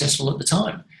very successful at the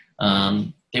time?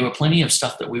 There were plenty of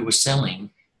stuff that we were selling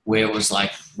where it was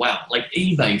like, wow, like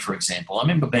eBay, for example. I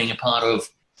remember being a part of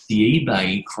the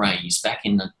eBay craze back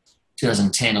in the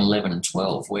 2010, 11 and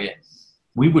 12, where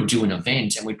we would do an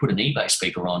event and we'd put an eBay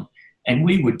speaker on and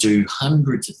we would do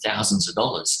hundreds of thousands of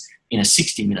dollars in a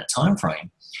 60-minute time frame.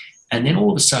 And then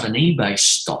all of a sudden eBay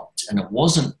stopped and it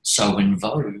wasn't so in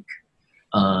vogue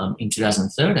in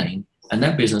 2013. And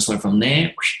that business went from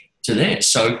there to there.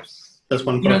 So that's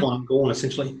one pipeline gone,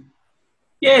 essentially.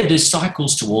 Yeah, there's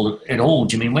cycles to it all.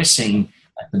 Do you mean we're seeing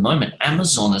at the moment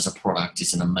Amazon as a product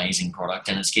is an amazing product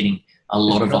and it's getting a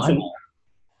lot of eyeball.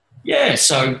 Yeah,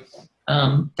 so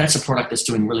that's a product that's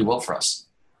doing really well for us.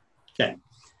 Okay.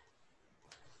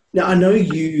 Now, I know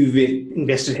you've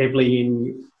invested heavily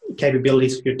in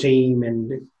capabilities for your team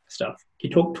and stuff. Can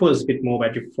you talk to us a bit more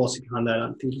about your philosophy behind that?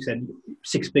 I think you said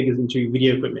 6 figures into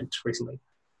video equipment recently.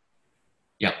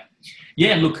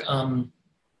 Yeah, look,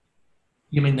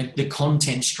 you mean the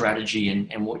content strategy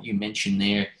and what you mentioned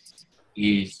there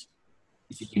is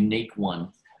a unique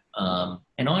one.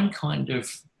 And I'm kind of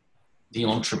the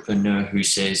entrepreneur who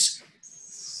says,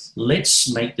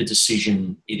 let's make the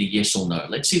decision either yes or no.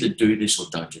 Let's either do this or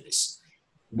don't do this.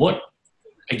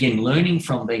 Again, learning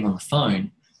from being on the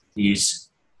phone is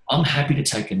I'm happy to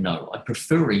take a no. I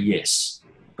prefer a yes,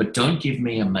 but don't give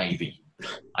me a maybe.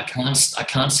 I can't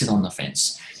sit on the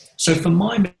fence. So for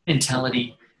my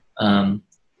mentality,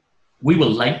 we were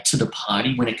late to the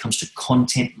party when it comes to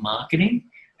content marketing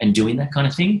and doing that kind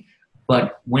of thing.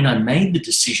 But when I made the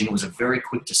decision, it was a very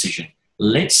quick decision.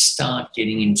 Let's start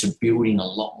getting into building a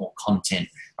lot more content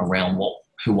around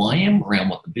who I am, around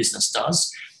what the business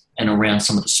does, and around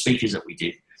some of the speakers that we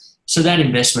did. So that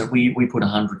investment, we put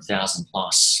 100,000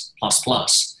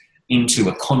 plus into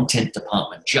a content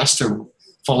department just to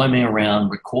follow me around,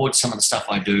 record some of the stuff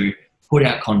I do, put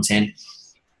out content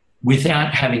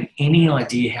without having any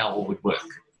idea how it would work.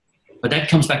 But that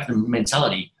comes back to the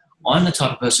mentality. I'm the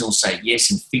type of person who will say yes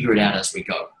and figure it out as we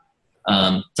go.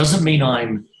 Doesn't mean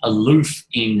I'm aloof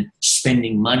in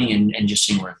spending money and just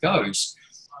seeing where it goes.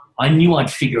 I knew I'd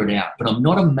figure it out, but I'm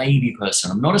not a maybe person.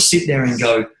 I'm not a sit there and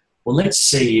go, well, let's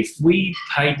see if we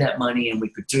paid that money and we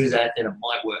could do that, then it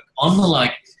might work. I'm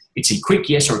like, it's a quick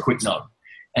yes or a quick no.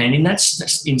 And in that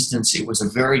instance, it was a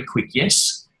very quick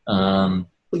yes. Well,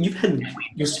 you've had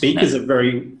your speakers are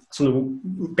very sort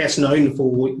of best known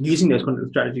for using those content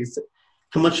strategies.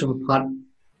 How much of a part,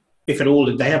 if at all,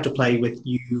 did they have to play with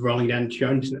you rolling down to your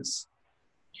own business?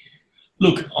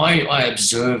 Look, I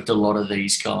observed a lot of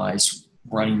these guys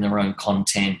running their own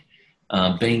content,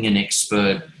 being an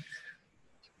expert.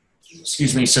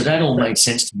 Excuse me. So that all made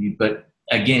sense to me. But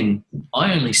again,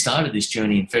 I only started this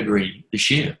journey in February this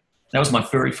year. That was my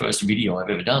very first video I've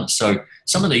ever done. So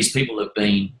some of these people have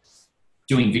been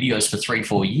doing videos for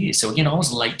 3-4 years. So again, I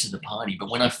was late to the party, but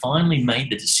when I finally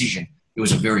made the decision, it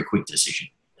was a very quick decision.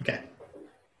 Okay.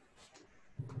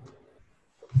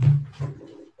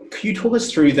 Could you talk us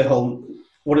through the whole,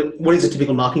 what is a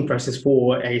typical marketing process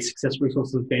for a success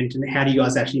resources event, and how do you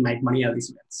guys actually make money out of these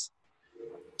events?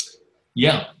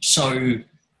 Yeah. So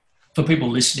for people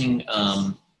listening,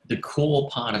 the core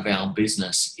part of our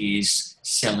business is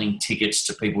selling tickets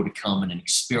to people to come and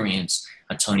experience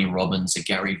a Tony Robbins, a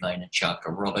Gary Vaynerchuk,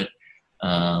 a Robert,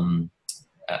 a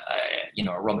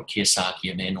Robert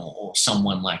Kiyosaki event or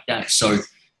someone like that. So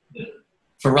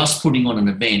for us putting on an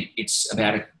event, it's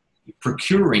about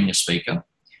procuring a speaker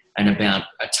and about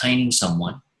attaining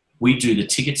someone. We do the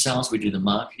ticket sales, we do the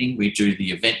marketing, we do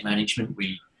the event management,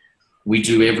 we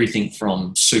do everything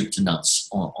from soup to nuts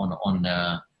on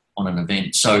an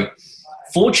event. So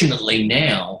fortunately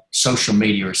now, social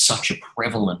media is such a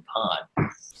prevalent part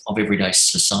of everyday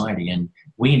society, and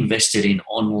we invested in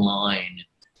online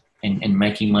and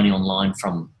making money online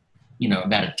from,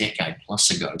 about a decade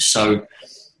plus ago. So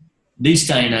this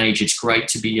day and age, it's great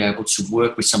to be able to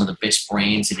work with some of the best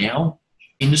brands in our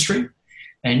industry.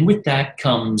 And with that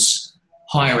comes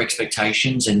higher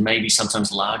expectations and maybe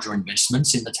sometimes larger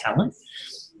investments in the talent.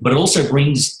 But it also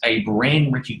brings a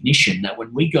brand recognition that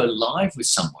when we go live with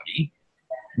somebody,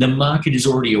 the market is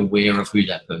already aware of who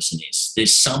that person is.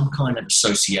 There's some kind of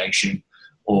association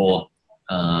or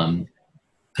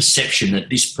perception that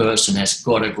this person has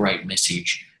got a great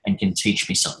message and can teach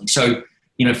me something. So,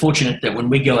 fortunate that when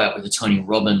we go out with a Tony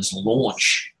Robbins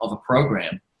launch of a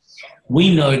program,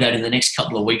 we know that in the next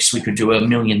couple of weeks we could do $1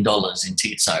 million in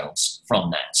ticket sales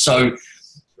from that. So,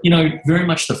 very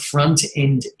much the front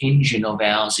end engine of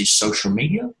ours is social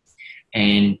media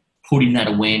and putting that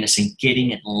awareness and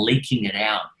getting it, leaking it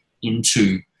out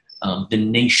into the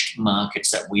niche markets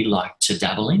that we like to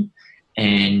dabble in.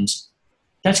 And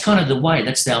that's kind of the way,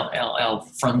 that's our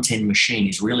front end machine,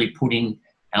 is really putting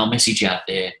our message out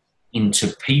there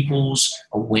into people's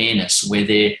awareness where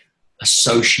they're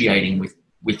associating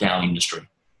with our industry.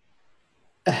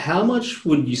 How much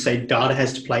would you say data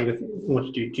has to play with what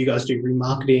you do? Do you guys do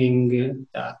remarketing,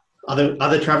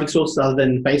 other traffic sources other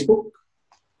than Facebook?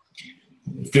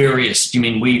 Various. You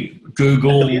mean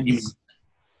Google?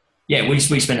 We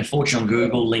spend a fortune on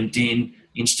Google, LinkedIn,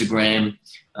 Instagram,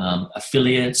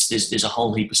 affiliates. There's a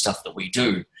whole heap of stuff that we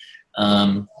do.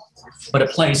 But it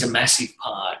plays a massive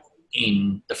part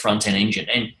in the front end engine.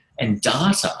 And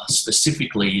data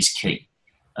specifically is key.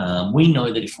 We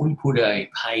know that if we put a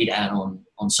paid ad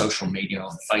on social media,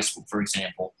 on Facebook, for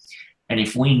example, and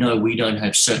if we know we don't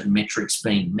have certain metrics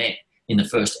being met in the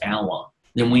first hour,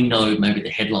 then we know maybe the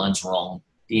headline's wrong,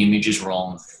 the image is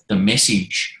wrong, the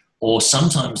message, or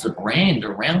sometimes the brand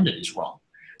around it is wrong.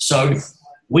 So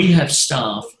we have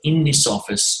staff in this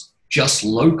office just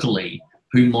locally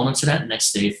who monitor that, and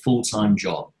that's their full-time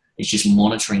job. It's just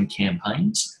monitoring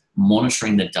campaigns,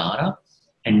 monitoring the data,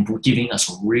 and giving us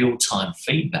real-time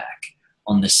feedback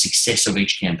on the success of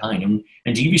each campaign.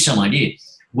 And to give you some idea,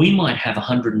 we might have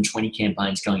 120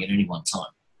 campaigns going at any one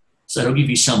time. So that'll give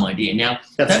you some idea. Now,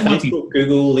 that's that might be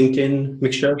Google, LinkedIn,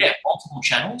 mixture? Yeah, multiple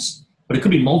channels, but it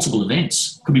could be multiple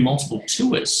events, it could be multiple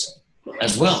tours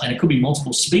as well, and it could be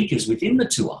multiple speakers within the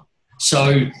tour.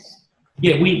 So,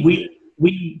 yeah,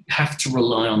 we have to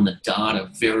rely on the data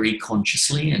very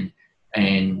consciously,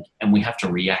 and we have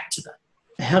to react to that.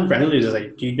 How granular is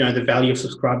it? Do you know the value of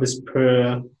subscribers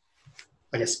per,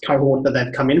 cohort that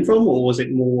they've come in from, or is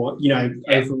it more,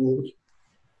 overall?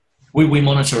 We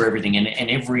monitor everything, and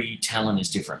every talent is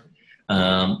different.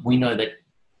 We know that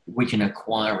we can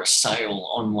acquire a sale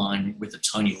online with a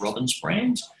Tony Robbins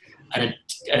brand at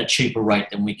a cheaper rate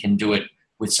than we can do it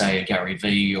with, say, a Gary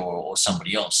Vee or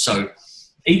somebody else. So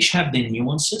each have their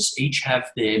nuances, each have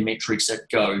their metrics that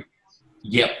go,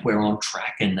 yep, we're on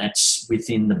track, and that's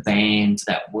within the band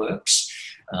that works.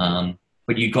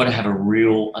 But you've got to have a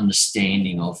real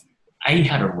understanding of A,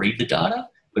 how to read the data,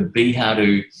 but B, how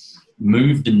to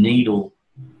move the needle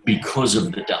because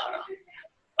of the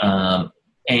data.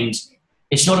 And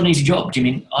it's not an easy job. I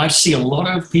mean, I see a lot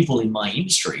of people in my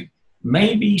industry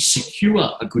maybe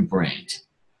secure a good brand,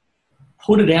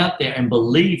 put it out there and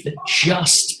believe that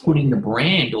just putting the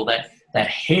brand or that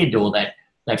head or that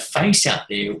face out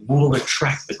there will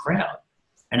attract the crowd.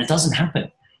 And it doesn't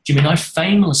happen. I mean, I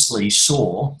famously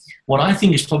saw what I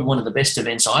think is probably one of the best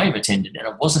events I ever attended, and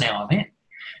it wasn't our event.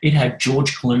 It had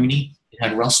George Clooney, it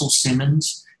had Russell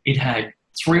Simmons, it had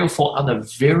 3 or 4 other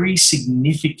very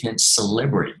significant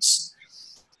celebrities.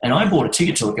 And I bought a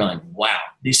ticket to it going, wow,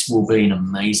 this will be an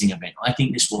amazing event. I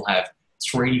think this will have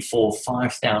 3, 4,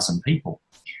 5,000 people.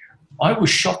 I was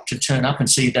shocked to turn up and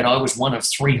see that I was one of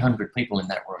 300 people in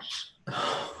that room.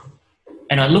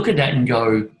 And I look at that and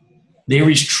go, there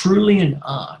is truly an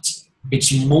art.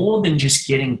 It's more than just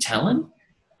getting talent,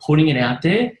 putting it out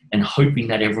there and hoping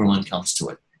that everyone comes to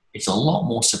it. It's a lot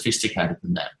more sophisticated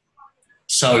than that.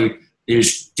 So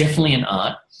there's definitely an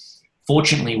art.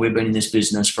 Fortunately, we've been in this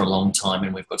business for a long time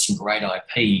and we've got some great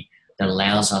IP that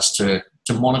allows us to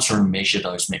monitor and measure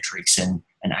those metrics and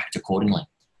act accordingly.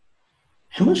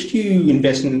 How much do you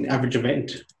invest in an average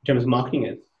event in terms of marketing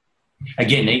it?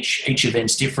 Again, each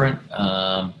event's different.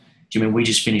 We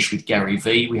just finished with Gary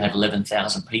Vee. We had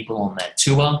 11,000 people on that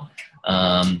tour.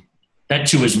 That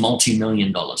tour is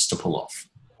multi-million dollars to pull off.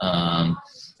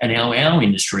 And our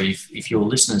industry, if your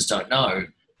listeners don't know,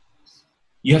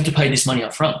 you have to pay this money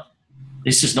up front.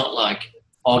 This is not like,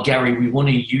 oh, Gary, we want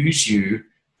to use you,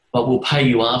 but we'll pay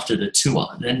you after the tour.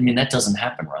 I mean, that doesn't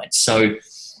happen, right? So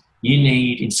you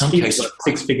need, in some cases...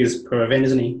 Like 6 figures per event,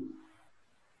 isn't he?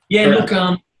 Yeah, look,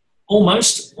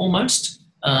 almost.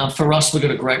 For us, we've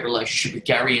got a great relationship with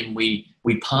Gary and we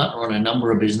partner on a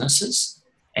number of businesses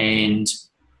and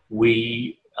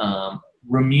we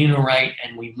remunerate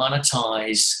and we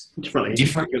monetize different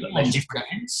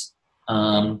events.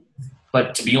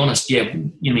 But to be honest,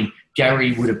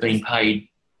 Gary would have been paid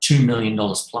 $2 million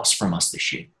plus from us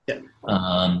this year,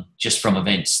 just from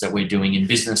events that we're doing and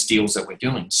business deals that we're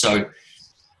doing. So,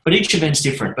 but each event's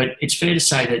different. But it's fair to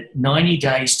say that 90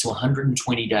 days to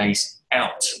 120 days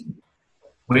out,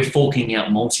 we're forking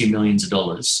out multi-millions of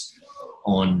dollars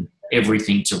on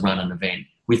everything to run an event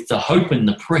with the hope and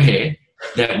the prayer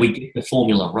that we get the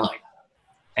formula right.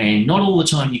 And not all the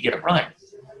time you get it right.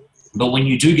 But when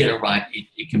you do get it right,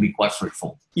 it can be quite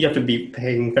fruitful. You have to be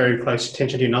paying very close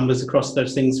attention to your numbers across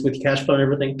those things with cash flow and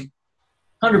everything.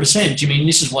 100%.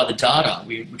 This is why the data,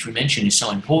 which we mentioned, is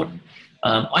so important.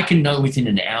 I can know within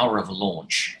an hour of a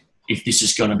launch if this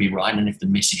is going to be right and if the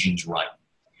messaging's right.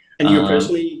 And you're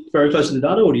personally very close to the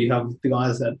data, or do you have the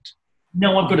guys that...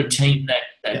 No, I've got a team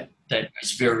that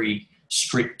is very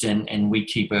strict and we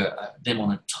keep them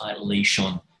on a tight leash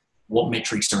on what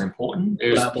metrics are important.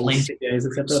 There's plenty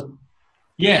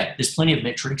of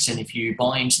metrics, and if you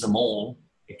buy into them all,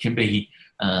 it can be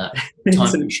time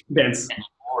and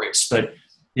laborious. But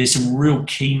there's some real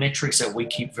key metrics that we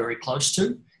keep very close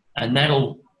to, and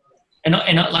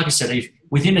like I said, if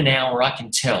within an hour I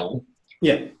can tell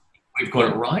we've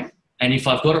got it right, and if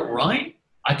I've got it right,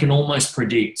 I can almost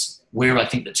predict where I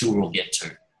think the tour will get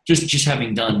to. Just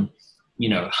having done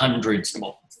hundreds,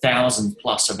 thousands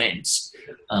plus events,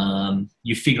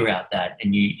 you figure out that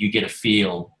and you get a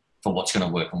feel for what's going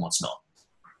to work and what's not.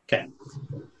 Okay.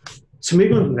 So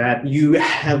moving on from that, you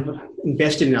have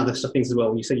invested in other things as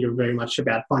well. You said you're very much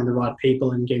about finding the right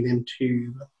people and getting them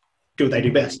to do what they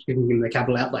do best, giving them the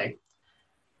capital outlay.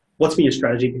 What's been your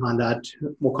strategy behind that?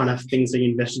 What kind of things are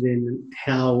you invested in?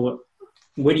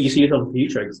 Where do you see yourself in the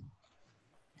future?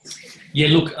 Yeah,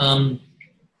 look,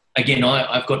 again,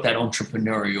 I've got that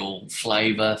entrepreneurial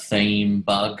flavor, theme,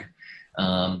 bug.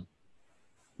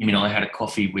 I had a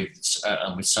coffee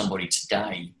with somebody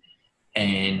today,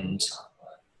 and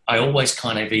I always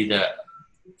kind of either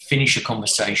finish a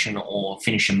conversation or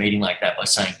finish a meeting like that by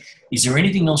saying, is there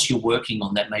anything else you're working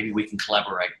on that maybe we can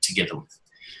collaborate together with?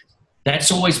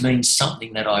 That's always been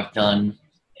something that I've done,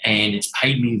 and it's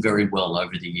paid me very well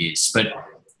over the years. But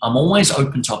I'm always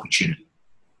open to opportunity.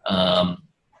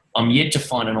 I'm yet to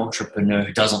find an entrepreneur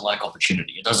who doesn't like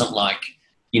opportunity. It doesn't like,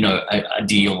 a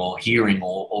deal or hearing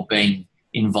or being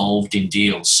involved in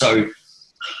deals. So,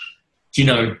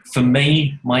 for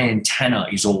me, my antenna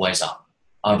is always up.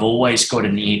 I've always got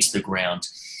an ear to the ground.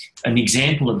 An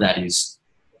example of that is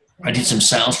I did some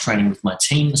sales training with my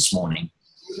team this morning,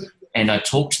 and I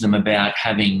talked to them about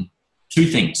having two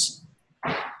things.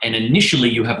 And initially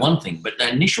you have one thing, but the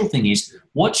initial thing is,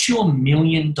 what's your $1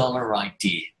 million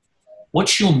idea?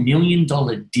 What's your $1 million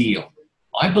deal?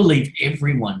 I believe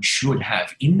everyone should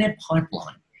have in their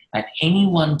pipeline at any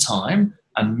one time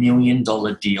 $1 million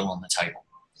deal on the table.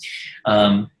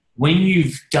 When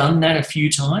you've done that a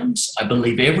few times, I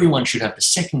believe everyone should have the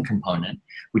second component,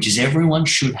 which is everyone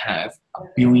should have $1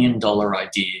 billion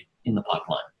idea in the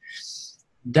pipeline.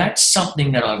 That's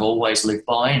something that I've always lived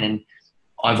by, and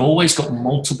I've always got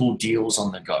multiple deals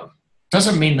on the go.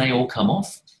 Doesn't mean they all come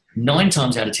off. 9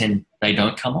 times out of 10, they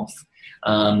don't come off.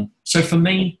 So for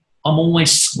me, I'm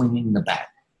always swinging the bat.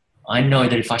 I know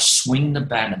that if I swing the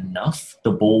bat enough,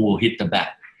 the ball will hit the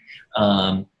bat.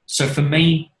 So for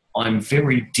me, I'm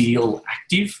very deal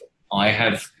active. I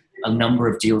have a number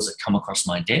of deals that come across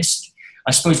my desk.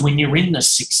 I suppose when you're in the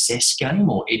success game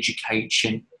or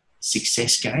education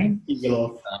success game, you get a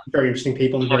lot of very interesting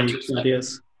people and very interesting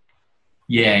ideas.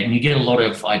 Yeah, and you get a lot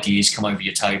of ideas come over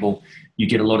your table. You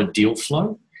get a lot of deal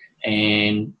flow.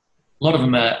 and a lot of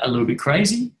them are a little bit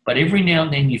crazy, but every now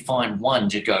and then you find one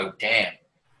to go, damn,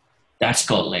 that's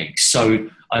got legs. So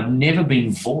I've never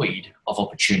been void of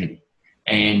opportunity,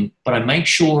 but I make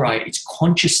sure it's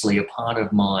consciously a part of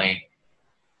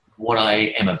what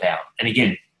I am about. And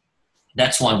again,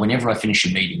 that's why whenever I finish a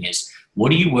meeting is,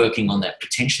 what are you working on that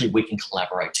potentially we can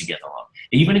collaborate together on?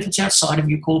 Even if it's outside of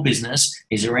your core business,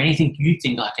 is there anything you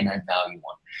think I can add value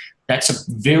on? That's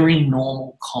a very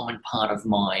normal, common part of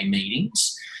my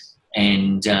meetings,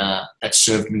 and that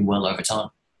served me well over time.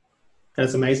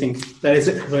 That's amazing. That is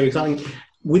very exciting.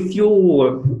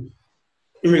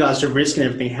 In regards to risk and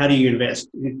everything, how do you invest?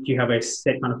 Do you have a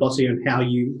set kind of philosophy on how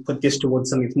you put this towards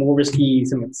something that's more risky,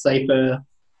 something that's safer?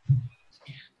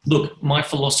 Look, my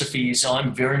philosophy is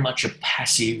I'm very much a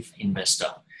passive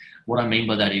investor. What I mean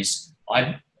by that is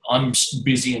I'm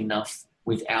busy enough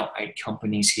with our 8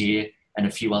 companies here and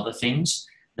a few other things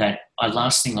that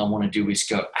last thing I want to do is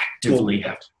go actively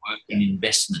have to work in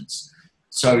investments.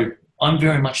 So I'm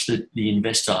very much the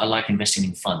investor. I like investing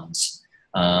in funds.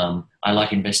 I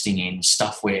like investing in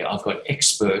stuff where I've got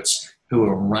experts who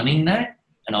are running that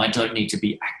and I don't need to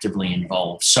be actively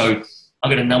involved. So I've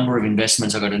got a number of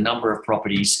investments, I've got a number of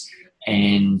properties,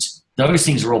 and those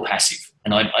things are all passive,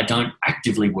 and I don't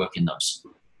actively work in those.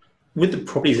 With the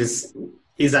properties,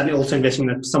 is that also investing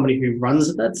in somebody who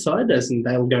runs that side, as in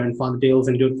they'll go and find the deals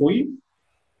and do it for you?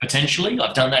 Potentially.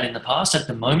 I've done that in the past. At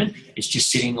the moment, it's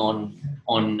just sitting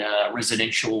on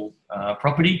residential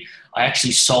property. I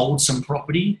actually sold some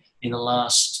property in the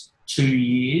last 2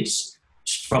 years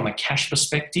from a cash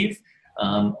perspective.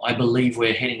 I believe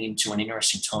we're heading into an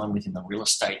interesting time within the real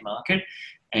estate market,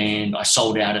 and I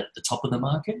sold out at the top of the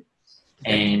market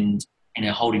and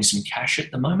are holding some cash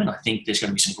at the moment. I think there's going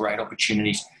to be some great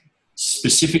opportunities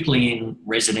specifically in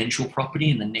residential property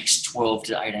in the next 12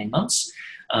 to 18 months.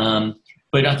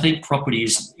 But I think property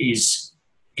is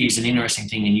an interesting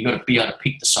thing, and you've got to be able to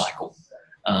pick the cycle.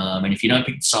 And if you don't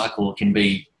pick the cycle, it can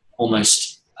be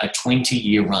almost a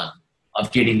 20-year run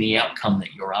of getting the outcome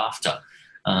that you're after.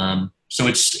 So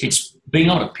it's being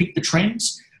able to pick the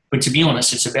trends, but to be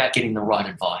honest, it's about getting the right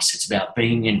advice. It's about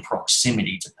being in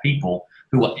proximity to people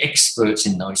who are experts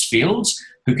in those fields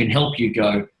who can help you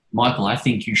go, Michael, I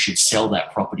think you should sell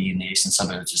that property in the eastern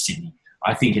suburbs of Sydney.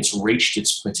 I think it's reached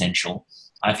its potential.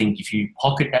 I think if you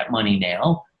pocket that money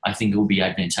now, I think it will be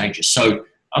advantageous. So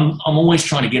I'm always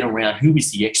trying to get around who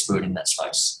is the expert in that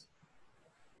space.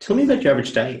 Tell me about your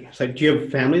average day. So do you have a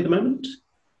family at the moment?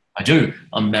 I do.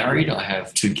 I'm married. I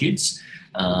have 2 kids.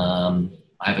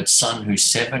 I have a son who's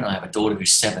 7. I have a daughter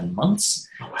who's 7 months.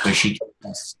 So she keeps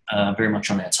us very much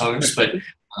on our toes. But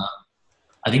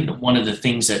I think that one of the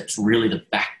things that's really the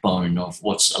backbone of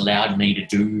what's allowed me to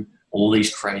do all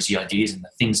these crazy ideas and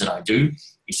the things that I do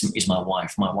is my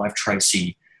wife. My wife,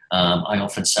 Tracy, I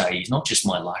often say is not just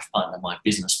my life partner, my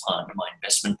business partner, my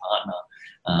investment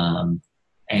partner.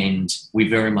 And we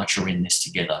very much are in this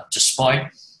together.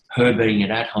 Despite her being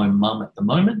an at-home mum at the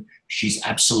moment, she's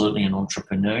absolutely an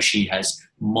entrepreneur. She has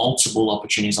multiple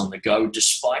opportunities on the go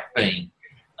despite being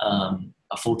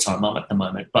a full-time mum at the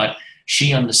moment. But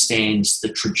she understands the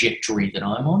trajectory that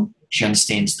I'm on. She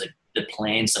understands the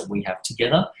plans that we have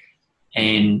together.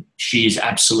 And she is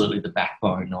absolutely the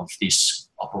backbone of this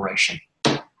operation.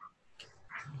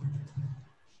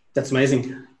 That's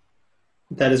amazing.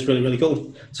 That is really, really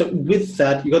cool. So with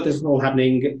that, you got this all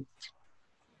happening.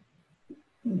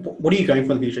 What are you going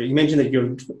for in the future? You mentioned that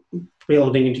you're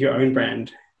building into your own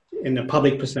brand in a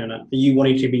public persona. Are you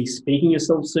wanting to be speaking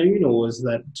yourself soon, or is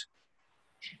that...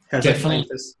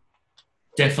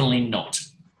 Definitely not.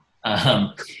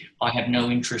 I have no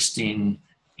interest in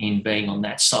being on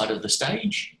that side of the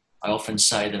stage. I often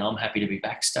say that I'm happy to be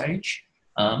backstage.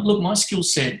 Look, my skill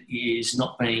set is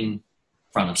not being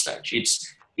front of stage.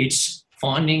 It's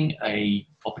finding a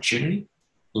opportunity,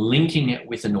 linking it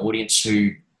with an audience who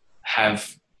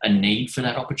have a need for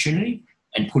that opportunity,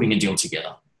 and putting a deal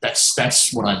together.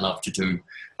 That's what I love to do.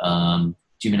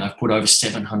 I've put over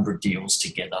 700 deals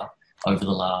together over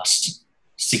the last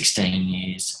 16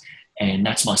 years, and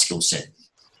that's my skill set.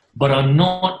 But I'm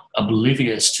not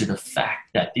oblivious to the fact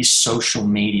that this social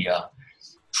media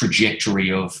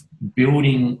trajectory of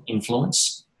building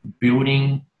influence,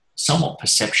 building somewhat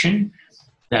perception,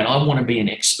 that I want to be an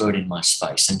expert in my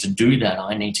space. And to do that,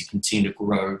 I need to continue to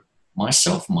grow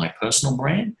myself, my personal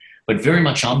brand, but very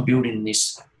much I'm building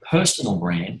this personal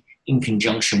brand in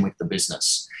conjunction with the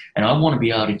business. And I want to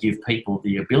be able to give people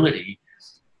the ability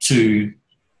to,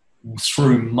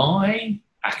 through my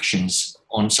actions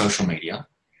on social media,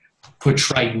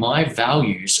 portray my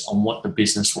values on what the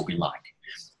business will be like.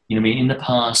 In the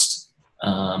past,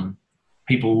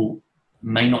 people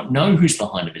may not know who's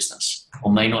behind a business,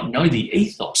 or may not know the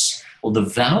ethos or the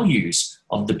values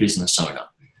of the business owner.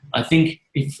 I think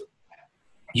if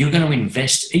you're going to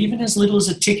invest even as little as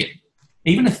a ticket,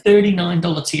 even a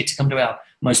 $39 ticket to come to our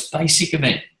most basic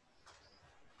event,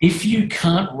 if you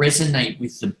can't resonate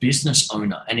with the business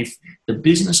owner, and if the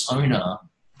business owner's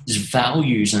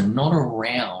values are not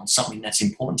around something that's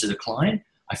important to the client,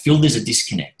 I feel there's a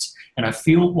disconnect. And I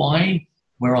feel why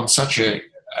we're on such a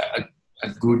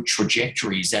good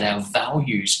trajectory is that our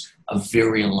values are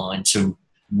very aligned to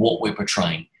what we're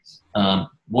portraying.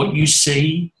 What you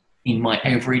see in my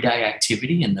everyday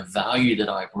activity and the value that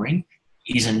I bring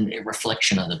is a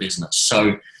reflection of the business.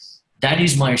 So that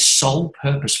is my sole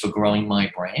purpose for growing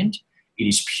my brand. It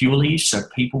is purely so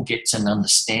people get to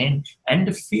understand and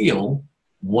to feel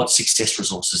what Success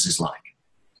Resources is like.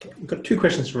 I've got 2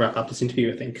 questions to wrap up this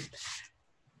interview, I think.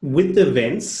 With the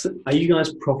events, are you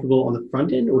guys profitable on the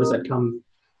front end, or does that come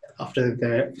after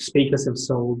the speakers have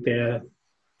sold their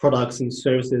products and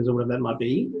services or whatever that might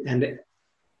be? And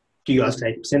do you guys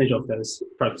take a percentage of those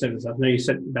product services? I know you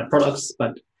said about products,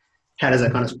 but how does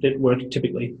that kind of split work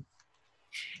typically?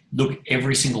 Look,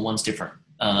 every single one's different.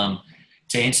 To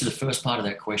answer the first part of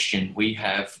that question, we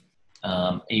have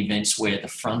events where the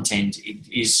front end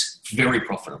is very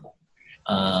profitable.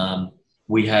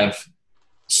 We have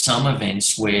some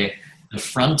events where the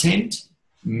front end,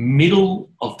 middle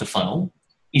of the funnel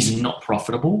is not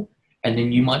profitable, and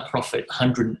then you might profit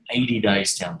 180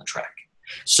 days down the track.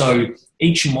 So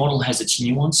each model has its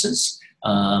nuances,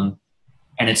 and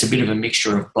it's a bit of a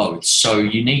mixture of both. So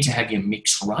you need to have your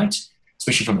mix right,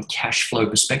 especially from a cash flow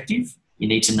perspective. You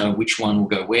need to know which one will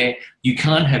go where. You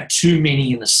can't have too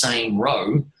many in the same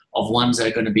row of ones that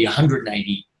are going to be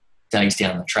 180 days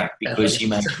down the track because you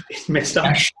may messed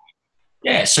up.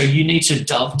 Yeah, so you need to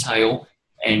dovetail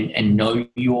and know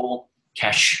your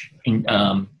cash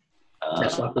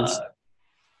cycles.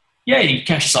 Your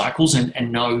cash cycles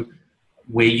and know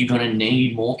where you're going to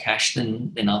need more cash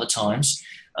than other times.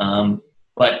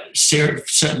 But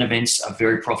certain events are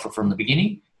very profitable from the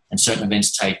beginning, and certain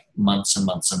events take months and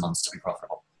months and months to be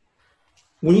profitable.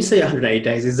 When you say 180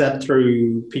 days, is that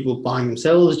through people buying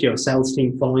themselves? Do you have a sales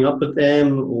team following up with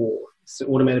them, or is it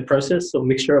an automated process or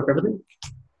mixture of everything?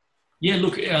 Yeah,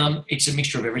 look, it's a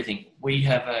mixture of everything. We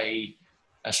have a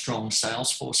strong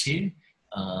sales force here.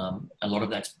 A lot of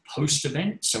that's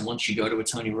post-event. So once you go to a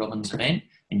Tony Robbins event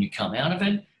and you come out of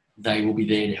it, they will be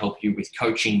there to help you with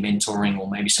coaching, mentoring, or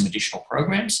maybe some additional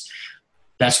programs.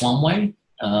 That's one way.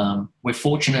 We're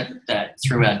fortunate that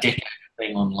through our decade of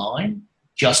being online,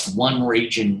 just one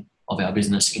region of our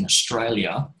business in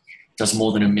Australia does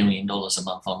more than $1 million a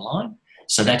month online.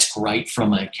 So that's great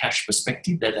from a cash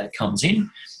perspective that comes in.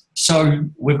 So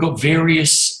we've got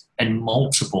various and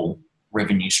multiple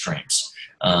revenue streams.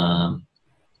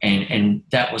 And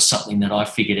that was something that I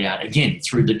figured out, again,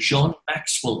 through the John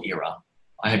Maxwell era.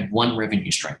 I had one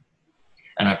revenue stream.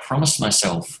 And I promised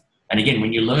myself, and again,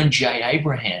 when you learn Jay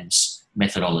Abraham's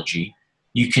methodology,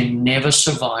 you can never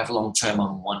survive long-term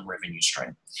on one revenue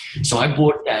stream. So I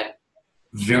brought that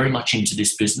very much into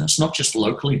this business, not just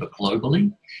locally, but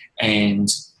globally. And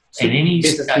any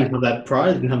business didn't have that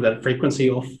pride, didn't have that frequency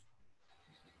of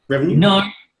revenue? No,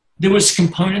 there was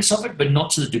components of it, but not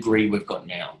to the degree we've got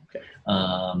now. Okay.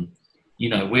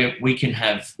 Where we can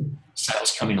have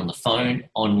sales come in on the phone,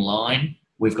 online.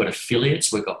 We've got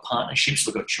affiliates, we've got partnerships,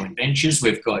 we've got joint ventures,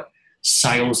 we've got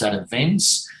sales at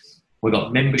events, we've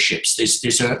got memberships.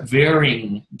 There's a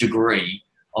varying degree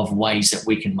of ways that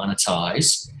we can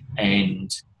monetize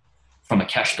and, from a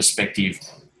cash perspective,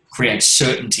 create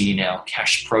certainty in our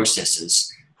cash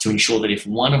processes to ensure that if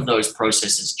one of those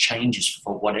processes changes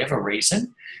for whatever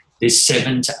reason, there's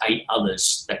 7 to 8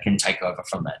 others that can take over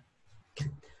from that.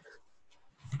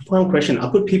 Final question.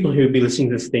 I've got people who would be listening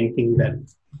to this thing thinking that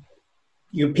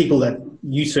people that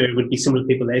you serve would be similar to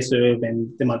people they serve, and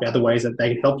there might be other ways that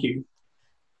they can help you.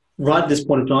 Right at this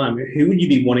point in time, who would you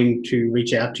be wanting to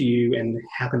reach out to you, and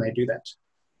how can they do that?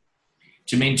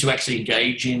 Do you mean to actually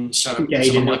engage in helping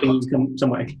in some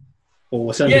way,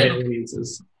 or some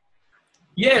audiences?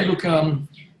 Yeah, look,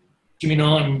 Jimmy and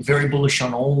I'm very bullish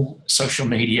on all social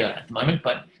media at the moment,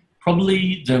 but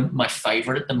probably my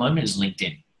favorite at the moment is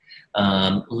LinkedIn.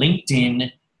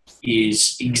 LinkedIn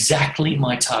is exactly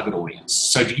my target audience.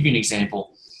 So to give you an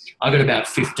example, I've got about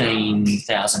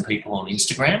 15,000 people on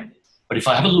Instagram, but if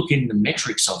I have a look in the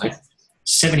metrics of it,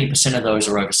 70% of those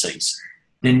are overseas.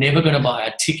 They're never going to buy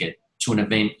a ticket to an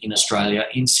event in Australia,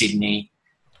 in Sydney,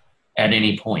 at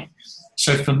any point.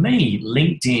 So for me,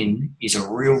 LinkedIn is a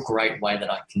real great way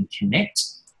that I can connect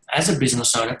as a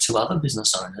business owner to other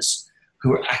business owners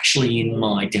who are actually in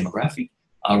my demographic,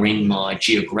 are in my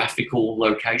geographical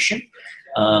location.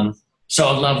 So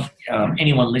I'd love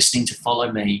anyone listening to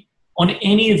follow me on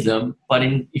any of them. But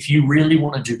if you really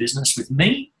want to do business with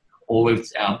me or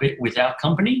with our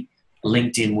company,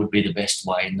 LinkedIn would be the best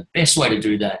way. And the best way to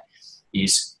do that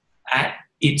is at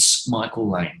It's Michael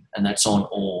Lane, and that's on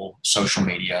all social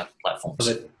media platforms.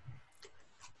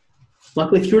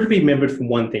 Michael, if you were to be remembered for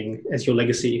one thing as your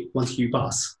legacy once you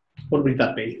pass, what would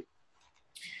that be?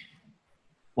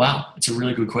 Wow, it's a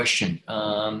really good question.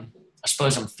 I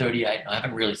suppose I'm 38 and I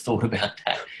haven't really thought about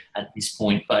that at this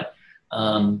point. But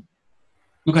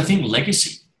look, I think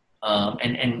legacy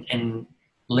and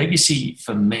legacy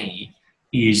for me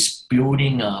is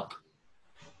building up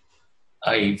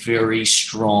a very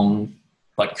strong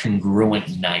but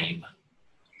congruent name.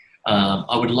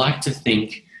 I would like to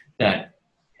think that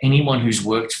anyone who's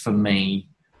worked for me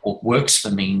or works for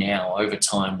me now over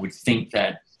time would think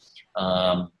that,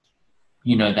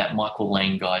 that Michael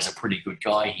Lane guy is a pretty good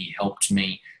guy. He helped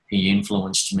me. He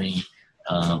influenced me.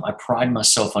 I pride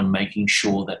myself on making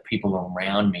sure that people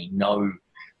around me know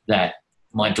that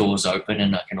my door's open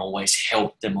and I can always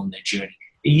help them on their journey,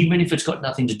 even if it's got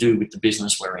nothing to do with the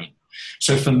business we're in.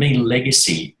 So for me,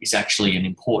 legacy is actually an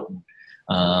important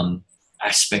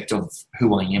aspect of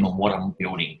who I am and what I'm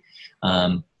building.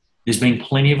 There's been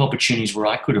plenty of opportunities where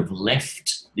I could have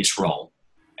left this role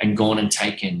and gone and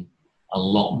taken a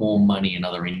lot more money in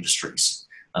other industries.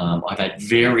 I've had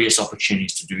various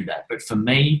opportunities to do that. But for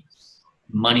me,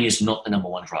 money is not the number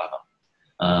one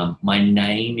driver. My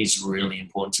name is really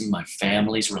important to me. My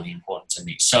family is really important to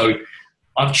me. So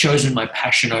I've chosen my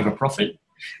passion over profit.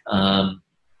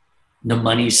 The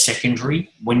money is secondary.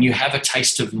 When you have a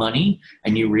taste of money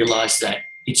and you realize that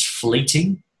it's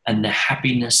fleeting and the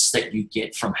happiness that you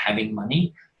get from having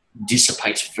money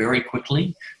dissipates very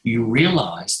quickly, you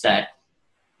realize that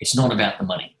it's not about the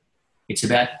money. It's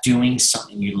about doing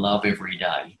something you love every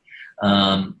day.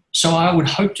 So I would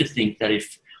hope to think that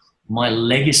if my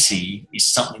legacy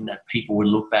is something that people would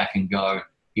look back and go,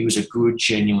 he was a good,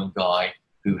 genuine guy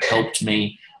who helped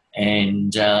me,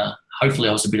 and hopefully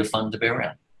I was a bit of fun to be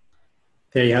around.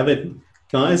 There you have it.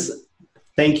 Guys,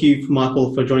 thank you,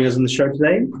 Michael, for joining us on the show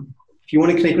today. If you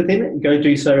want to connect with him, go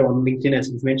do so on LinkedIn, as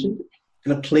he's mentioned.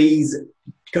 And please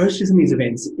go to some of these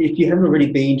events. If you haven't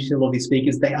already been to a lot of these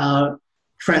speakers, they are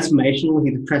transformational.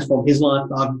 He's transformed his life.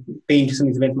 I've been to some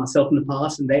of these events myself in the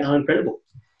past, and they are incredible.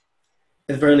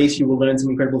 At the very least, you will learn some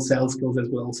incredible sales skills as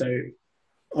well. So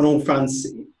on all fronts,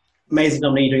 amazing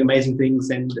company doing amazing things,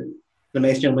 and an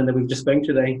amazing gentleman that we've just spoken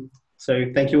to today.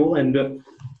 So thank you all, and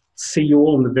see you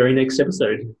all in the very next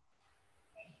episode.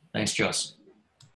 Thanks, Joss.